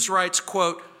 Kent Hughes writes,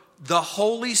 quote, the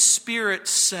Holy Spirit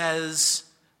says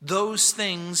those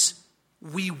things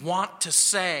we want to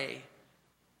say,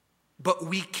 but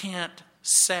we can't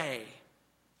say.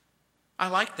 I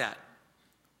like that.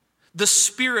 The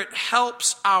Spirit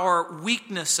helps our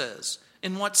weaknesses.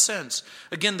 In what sense?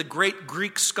 Again, the great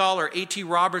Greek scholar A.T.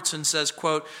 Robertson says,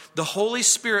 quote, the Holy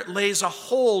Spirit lays a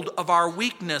hold of our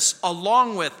weakness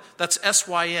along with, that's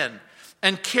S-Y-N,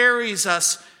 and carries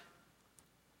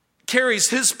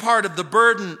his part of the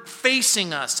burden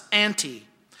facing us, anti,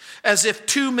 as if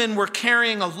two men were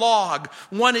carrying a log,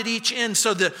 one at each end.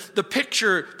 So the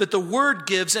picture that the Word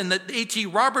gives and that A.T.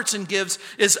 Robertson gives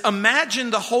is,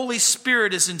 imagine the Holy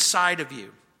Spirit is inside of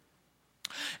you.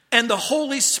 And the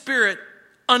Holy Spirit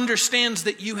understands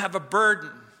that you have a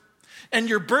burden. And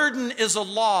your burden is a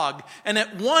log. And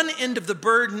at one end of the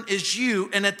burden is you.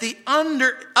 And at the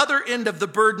other end of the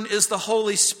burden is the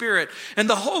Holy Spirit. And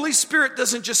the Holy Spirit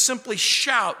doesn't just simply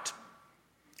shout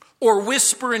or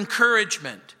whisper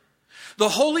encouragement. The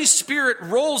Holy Spirit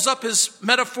rolls up his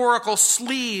metaphorical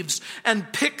sleeves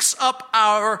and picks up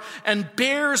and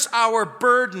bears our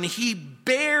burden. He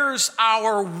bears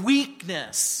our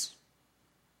weakness.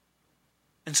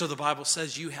 And so the Bible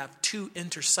says you have two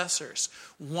intercessors,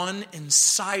 one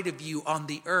inside of you on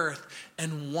the earth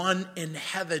and one in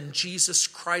heaven, Jesus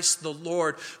Christ the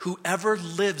Lord, who ever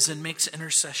lives and makes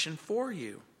intercession for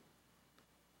you.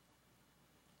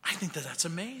 I think that that's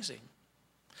amazing.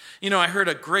 You know, I heard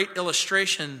a great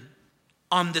illustration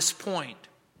on this point.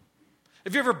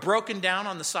 Have you ever broken down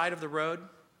on the side of the road?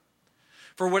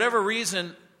 For whatever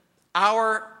reason,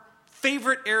 our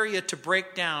favorite area to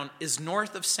break down is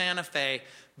north of Santa Fe,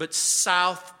 but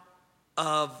south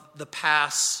of the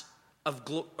pass of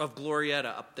Glorieta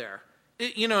up there.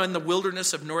 In the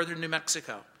wilderness of northern New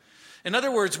Mexico. In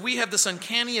other words, we have this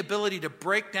uncanny ability to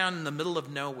break down in the middle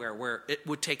of nowhere where it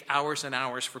would take hours and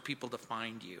hours for people to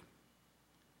find you.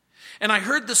 And I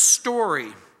heard the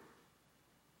story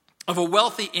of a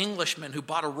wealthy Englishman who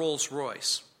bought a Rolls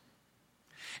Royce.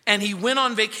 And he went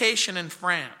on vacation in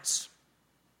France.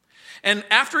 And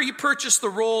after he purchased the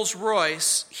Rolls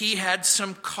Royce, he had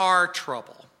some car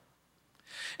trouble.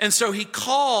 And so he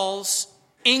calls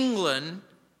England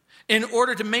in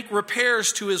order to make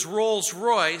repairs to his Rolls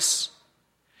Royce.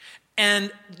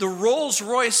 And the Rolls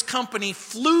Royce company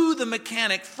flew the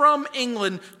mechanic from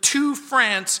England to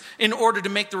France in order to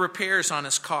make the repairs on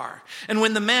his car. And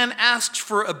when the man asked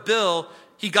for a bill,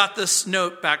 he got this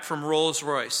note back from Rolls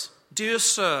Royce. Dear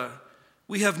sir,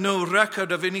 we have no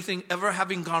record of anything ever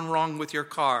having gone wrong with your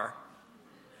car.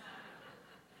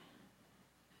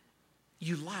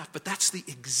 You laugh, but that's the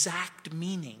exact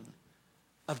meaning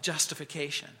of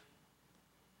justification.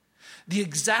 The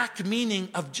exact meaning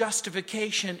of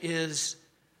justification is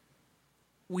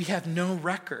we have no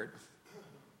record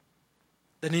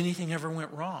that anything ever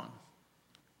went wrong.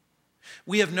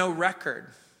 We have no record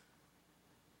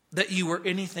that you were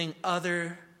anything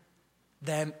other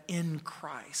than in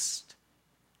Christ.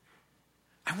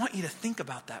 I want you to think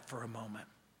about that for a moment.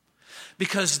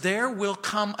 Because there will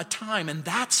come a time, and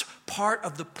that's part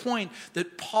of the point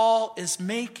that Paul is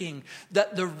making,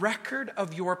 that the record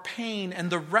of your pain and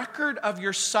the record of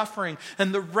your suffering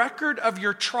and the record of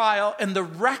your trial and the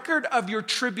record of your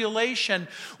tribulation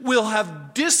will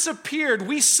have disappeared.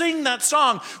 We sing that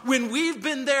song, when we've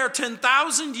been there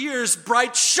 10,000 years,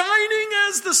 bright shining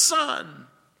as the sun.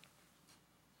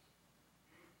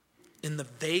 In the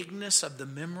vagueness of the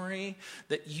memory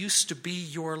that used to be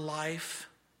your life,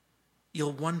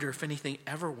 you'll wonder if anything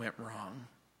ever went wrong.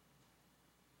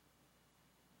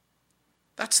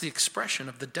 That's the expression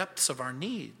of the depths of our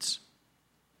needs.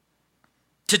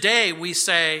 Today we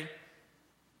say,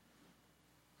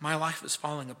 my life is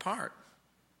falling apart.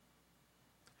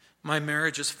 My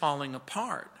marriage is falling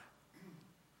apart.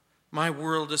 My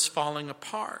world is falling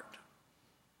apart.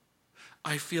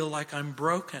 I feel like I'm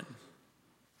broken.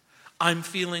 I'm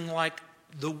feeling like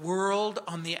the world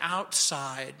on the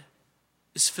outside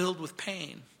is filled with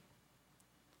pain.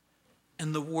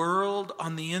 And the world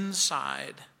on the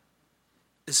inside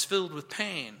is filled with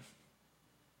pain.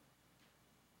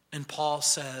 And Paul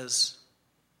says,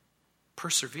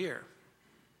 persevere.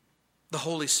 The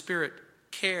Holy Spirit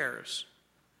cares.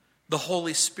 The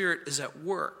Holy Spirit is at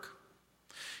work.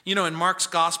 You know, in Mark's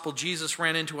gospel, Jesus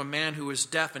ran into a man who was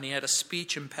deaf and he had a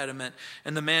speech impediment.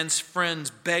 And the man's friends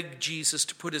begged Jesus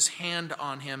to put his hand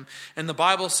on him. And the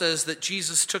Bible says that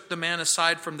Jesus took the man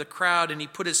aside from the crowd and he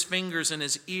put his fingers in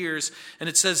his ears. And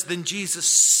it says, then Jesus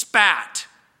spat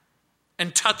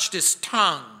and touched his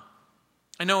tongue.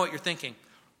 I know what you're thinking.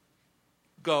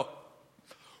 Go.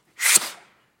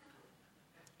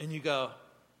 And you go,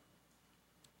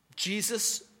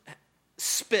 Jesus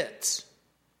spits.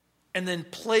 And then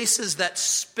places that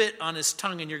spit on his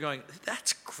tongue, and you're going,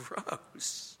 that's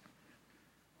gross.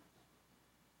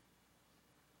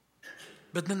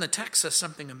 But then the text says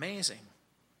something amazing.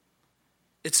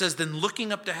 It says, then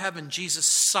looking up to heaven, Jesus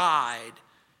sighed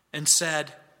and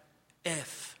said,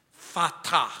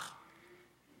 Ephphatha.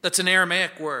 That's an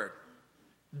Aramaic word.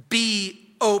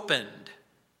 Be opened.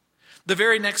 The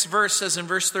very next verse says in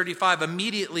verse 35,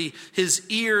 immediately his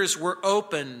ears were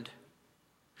opened,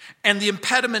 and the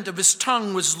impediment of his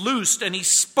tongue was loosed, and he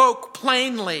spoke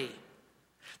plainly.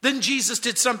 Then Jesus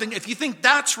did something. If you think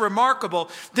that's remarkable,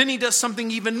 then he does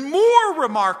something even more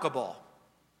remarkable.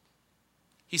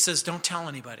 He says, don't tell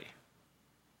anybody.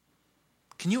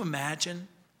 Can you imagine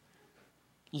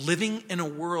living in a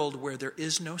world where there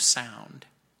is no sound,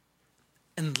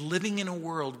 and living in a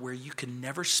world where you can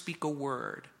never speak a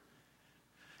word,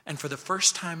 and for the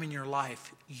first time in your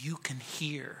life, you can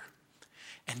hear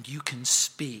and you can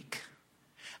speak.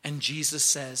 And Jesus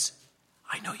says,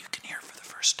 I know you can hear for the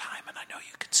first time, and I know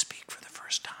you can speak for the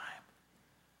first time.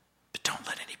 But don't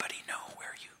let anybody know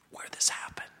where this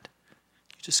happened.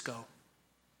 You just go,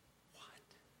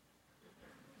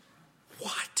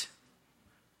 what?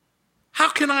 How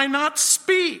can I not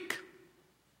speak?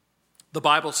 The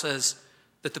Bible says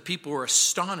that the people were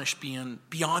astonished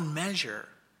beyond measure.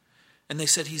 And they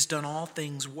said, he's done all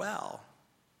things well.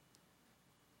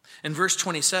 In verse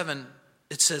 27,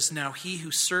 it says, now he who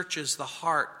searches the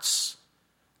hearts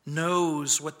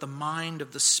knows what the mind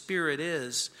of the Spirit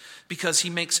is, because he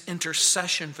makes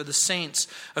intercession for the saints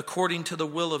according to the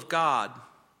will of God.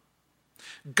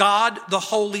 God, the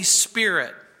Holy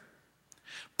Spirit,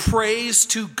 prays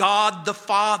to God the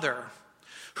Father,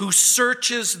 who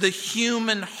searches the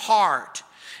human heart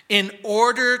in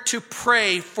order to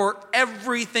pray for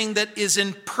everything that is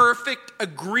in perfect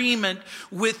agreement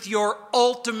with your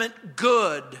ultimate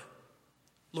good.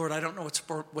 Lord, I don't know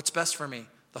what's best for me.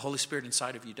 The Holy Spirit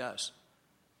inside of you does.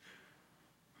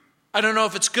 I don't know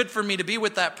if it's good for me to be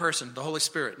with that person. The Holy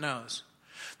Spirit knows.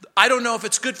 I don't know if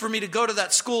it's good for me to go to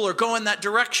that school or go in that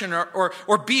direction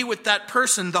or be with that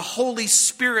person. The Holy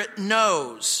Spirit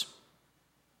knows.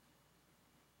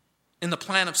 In the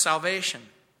plan of salvation,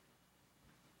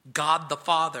 God the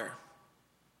Father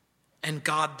and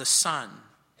God the Son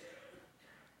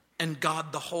and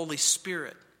God the Holy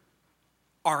Spirit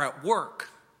are at work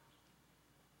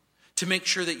to make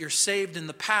sure that you're saved in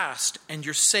the past and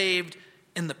you're saved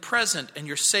in the present and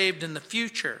you're saved in the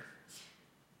future.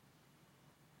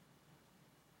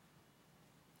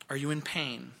 Are you in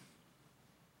pain?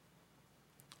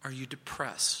 Are you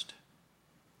depressed?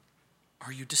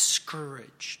 Are you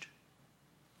discouraged?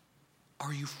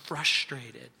 Are you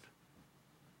frustrated?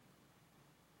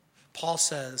 Paul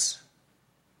says,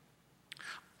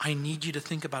 I need you to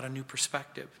think about a new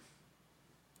perspective.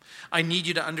 I need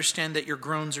you to understand that your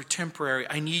groans are temporary.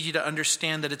 I need you to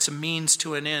understand that it's a means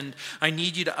to an end. I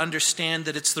need you to understand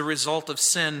that it's the result of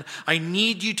sin. I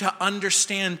need you to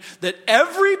understand that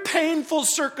every painful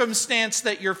circumstance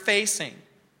that you're facing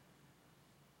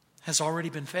has already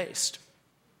been faced.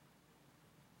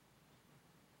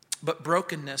 But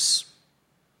brokenness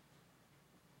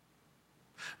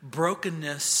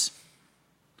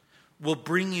will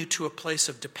bring you to a place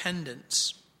of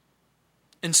dependence.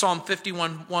 In Psalm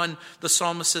 51:1, the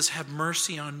psalmist says, "Have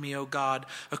mercy on me, O God,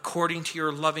 according to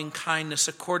your loving kindness,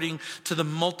 according to the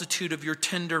multitude of your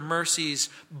tender mercies.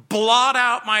 Blot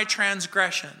out my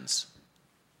transgressions."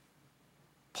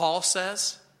 Paul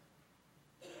says,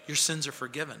 your sins are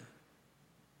forgiven.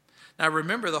 Now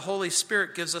remember, the Holy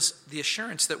Spirit gives us the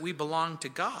assurance that we belong to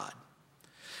God.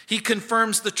 He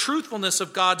confirms the truthfulness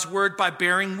of God's word by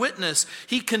bearing witness.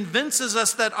 He convinces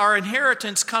us that our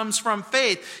inheritance comes from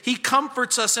faith. He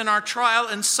comforts us in our trial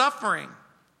and suffering.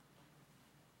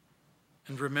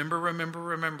 And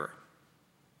remember,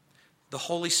 the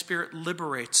Holy Spirit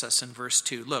liberates us in verse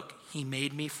 2. Look, he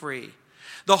made me free.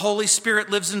 The Holy Spirit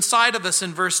lives inside of us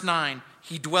in verse 9.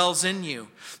 He dwells in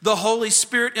you. The Holy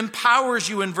Spirit empowers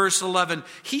you in verse 11.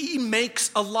 He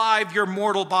makes alive your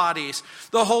mortal bodies.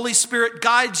 The Holy Spirit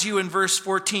guides you in verse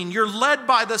 14. You're led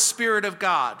by the Spirit of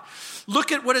God.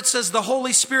 Look at what it says. The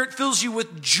Holy Spirit fills you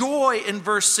with joy in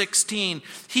verse 16.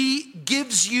 He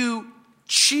gives you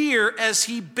cheer as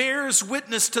he bears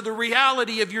witness to the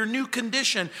reality of your new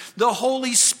condition. The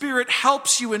Holy Spirit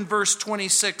helps you in verse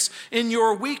 26. In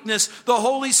your weakness, the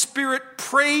Holy Spirit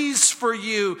prays for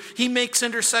you. He makes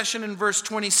intercession in verse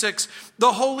 26.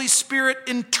 The Holy Spirit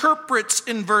interprets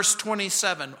in verse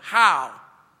 27. How?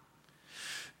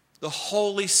 The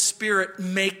Holy Spirit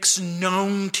makes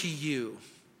known to you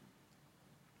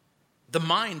the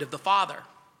mind of the Father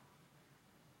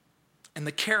and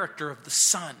the character of the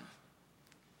Son.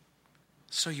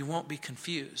 So you won't be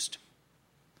confused.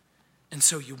 And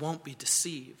so you won't be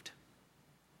deceived.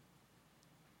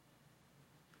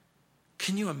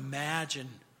 Can you imagine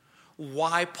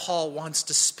why Paul wants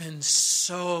to spend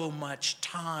so much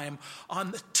time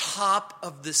on the top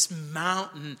of this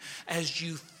mountain as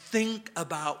you think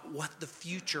about what the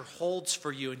future holds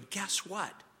for you? And guess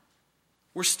what?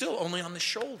 We're still only on the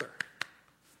shoulder.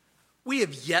 We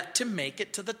have yet to make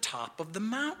it to the top of the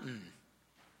mountain.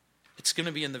 It's going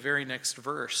to be in the very next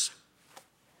verse.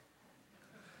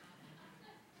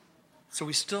 So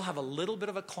we still have a little bit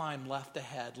of a climb left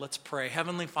ahead. Let's pray.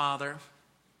 Heavenly Father,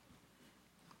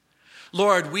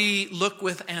 Lord, we look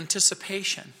with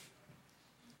anticipation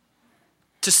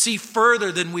to see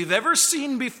further than we've ever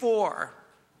seen before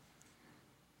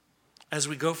as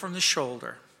we go from the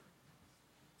shoulder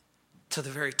to the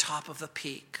very top of the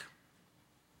peak.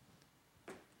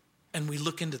 And we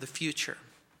look into the future.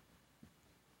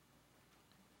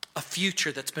 A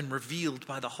future that's been revealed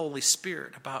by the Holy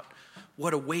Spirit about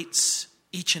what awaits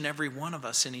each and every one of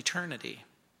us in eternity.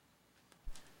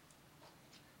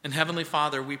 And Heavenly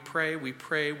Father, we pray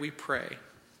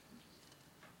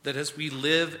that as we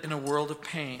live in a world of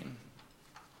pain,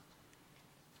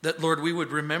 that, Lord, we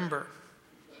would remember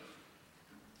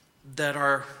that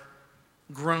our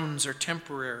groans are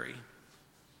temporary,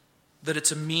 that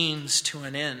it's a means to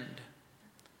an end.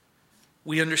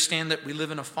 We understand that we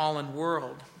live in a fallen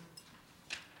world.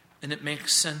 And it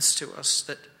makes sense to us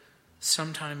that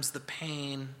sometimes the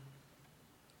pain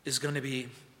is going to be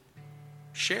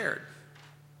shared.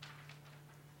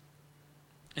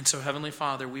 And so, Heavenly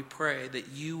Father, we pray that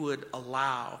you would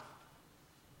allow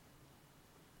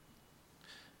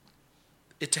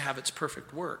it to have its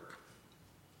perfect work.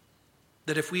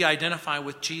 That if we identify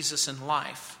with Jesus in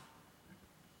life,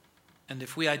 and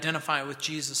if we identify with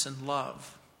Jesus in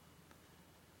love,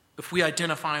 if we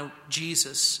identify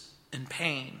Jesus in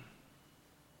pain,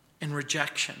 in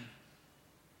rejection,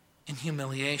 in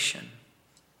humiliation,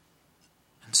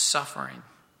 and suffering,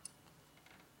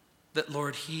 that,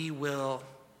 Lord, he will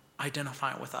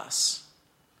identify with us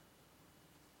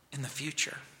in the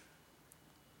future.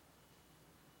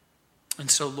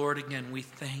 And so, Lord, again, we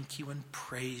thank you and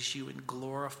praise you and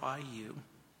glorify you.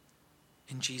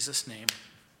 In Jesus' name.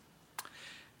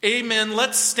 Amen.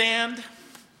 Let's stand.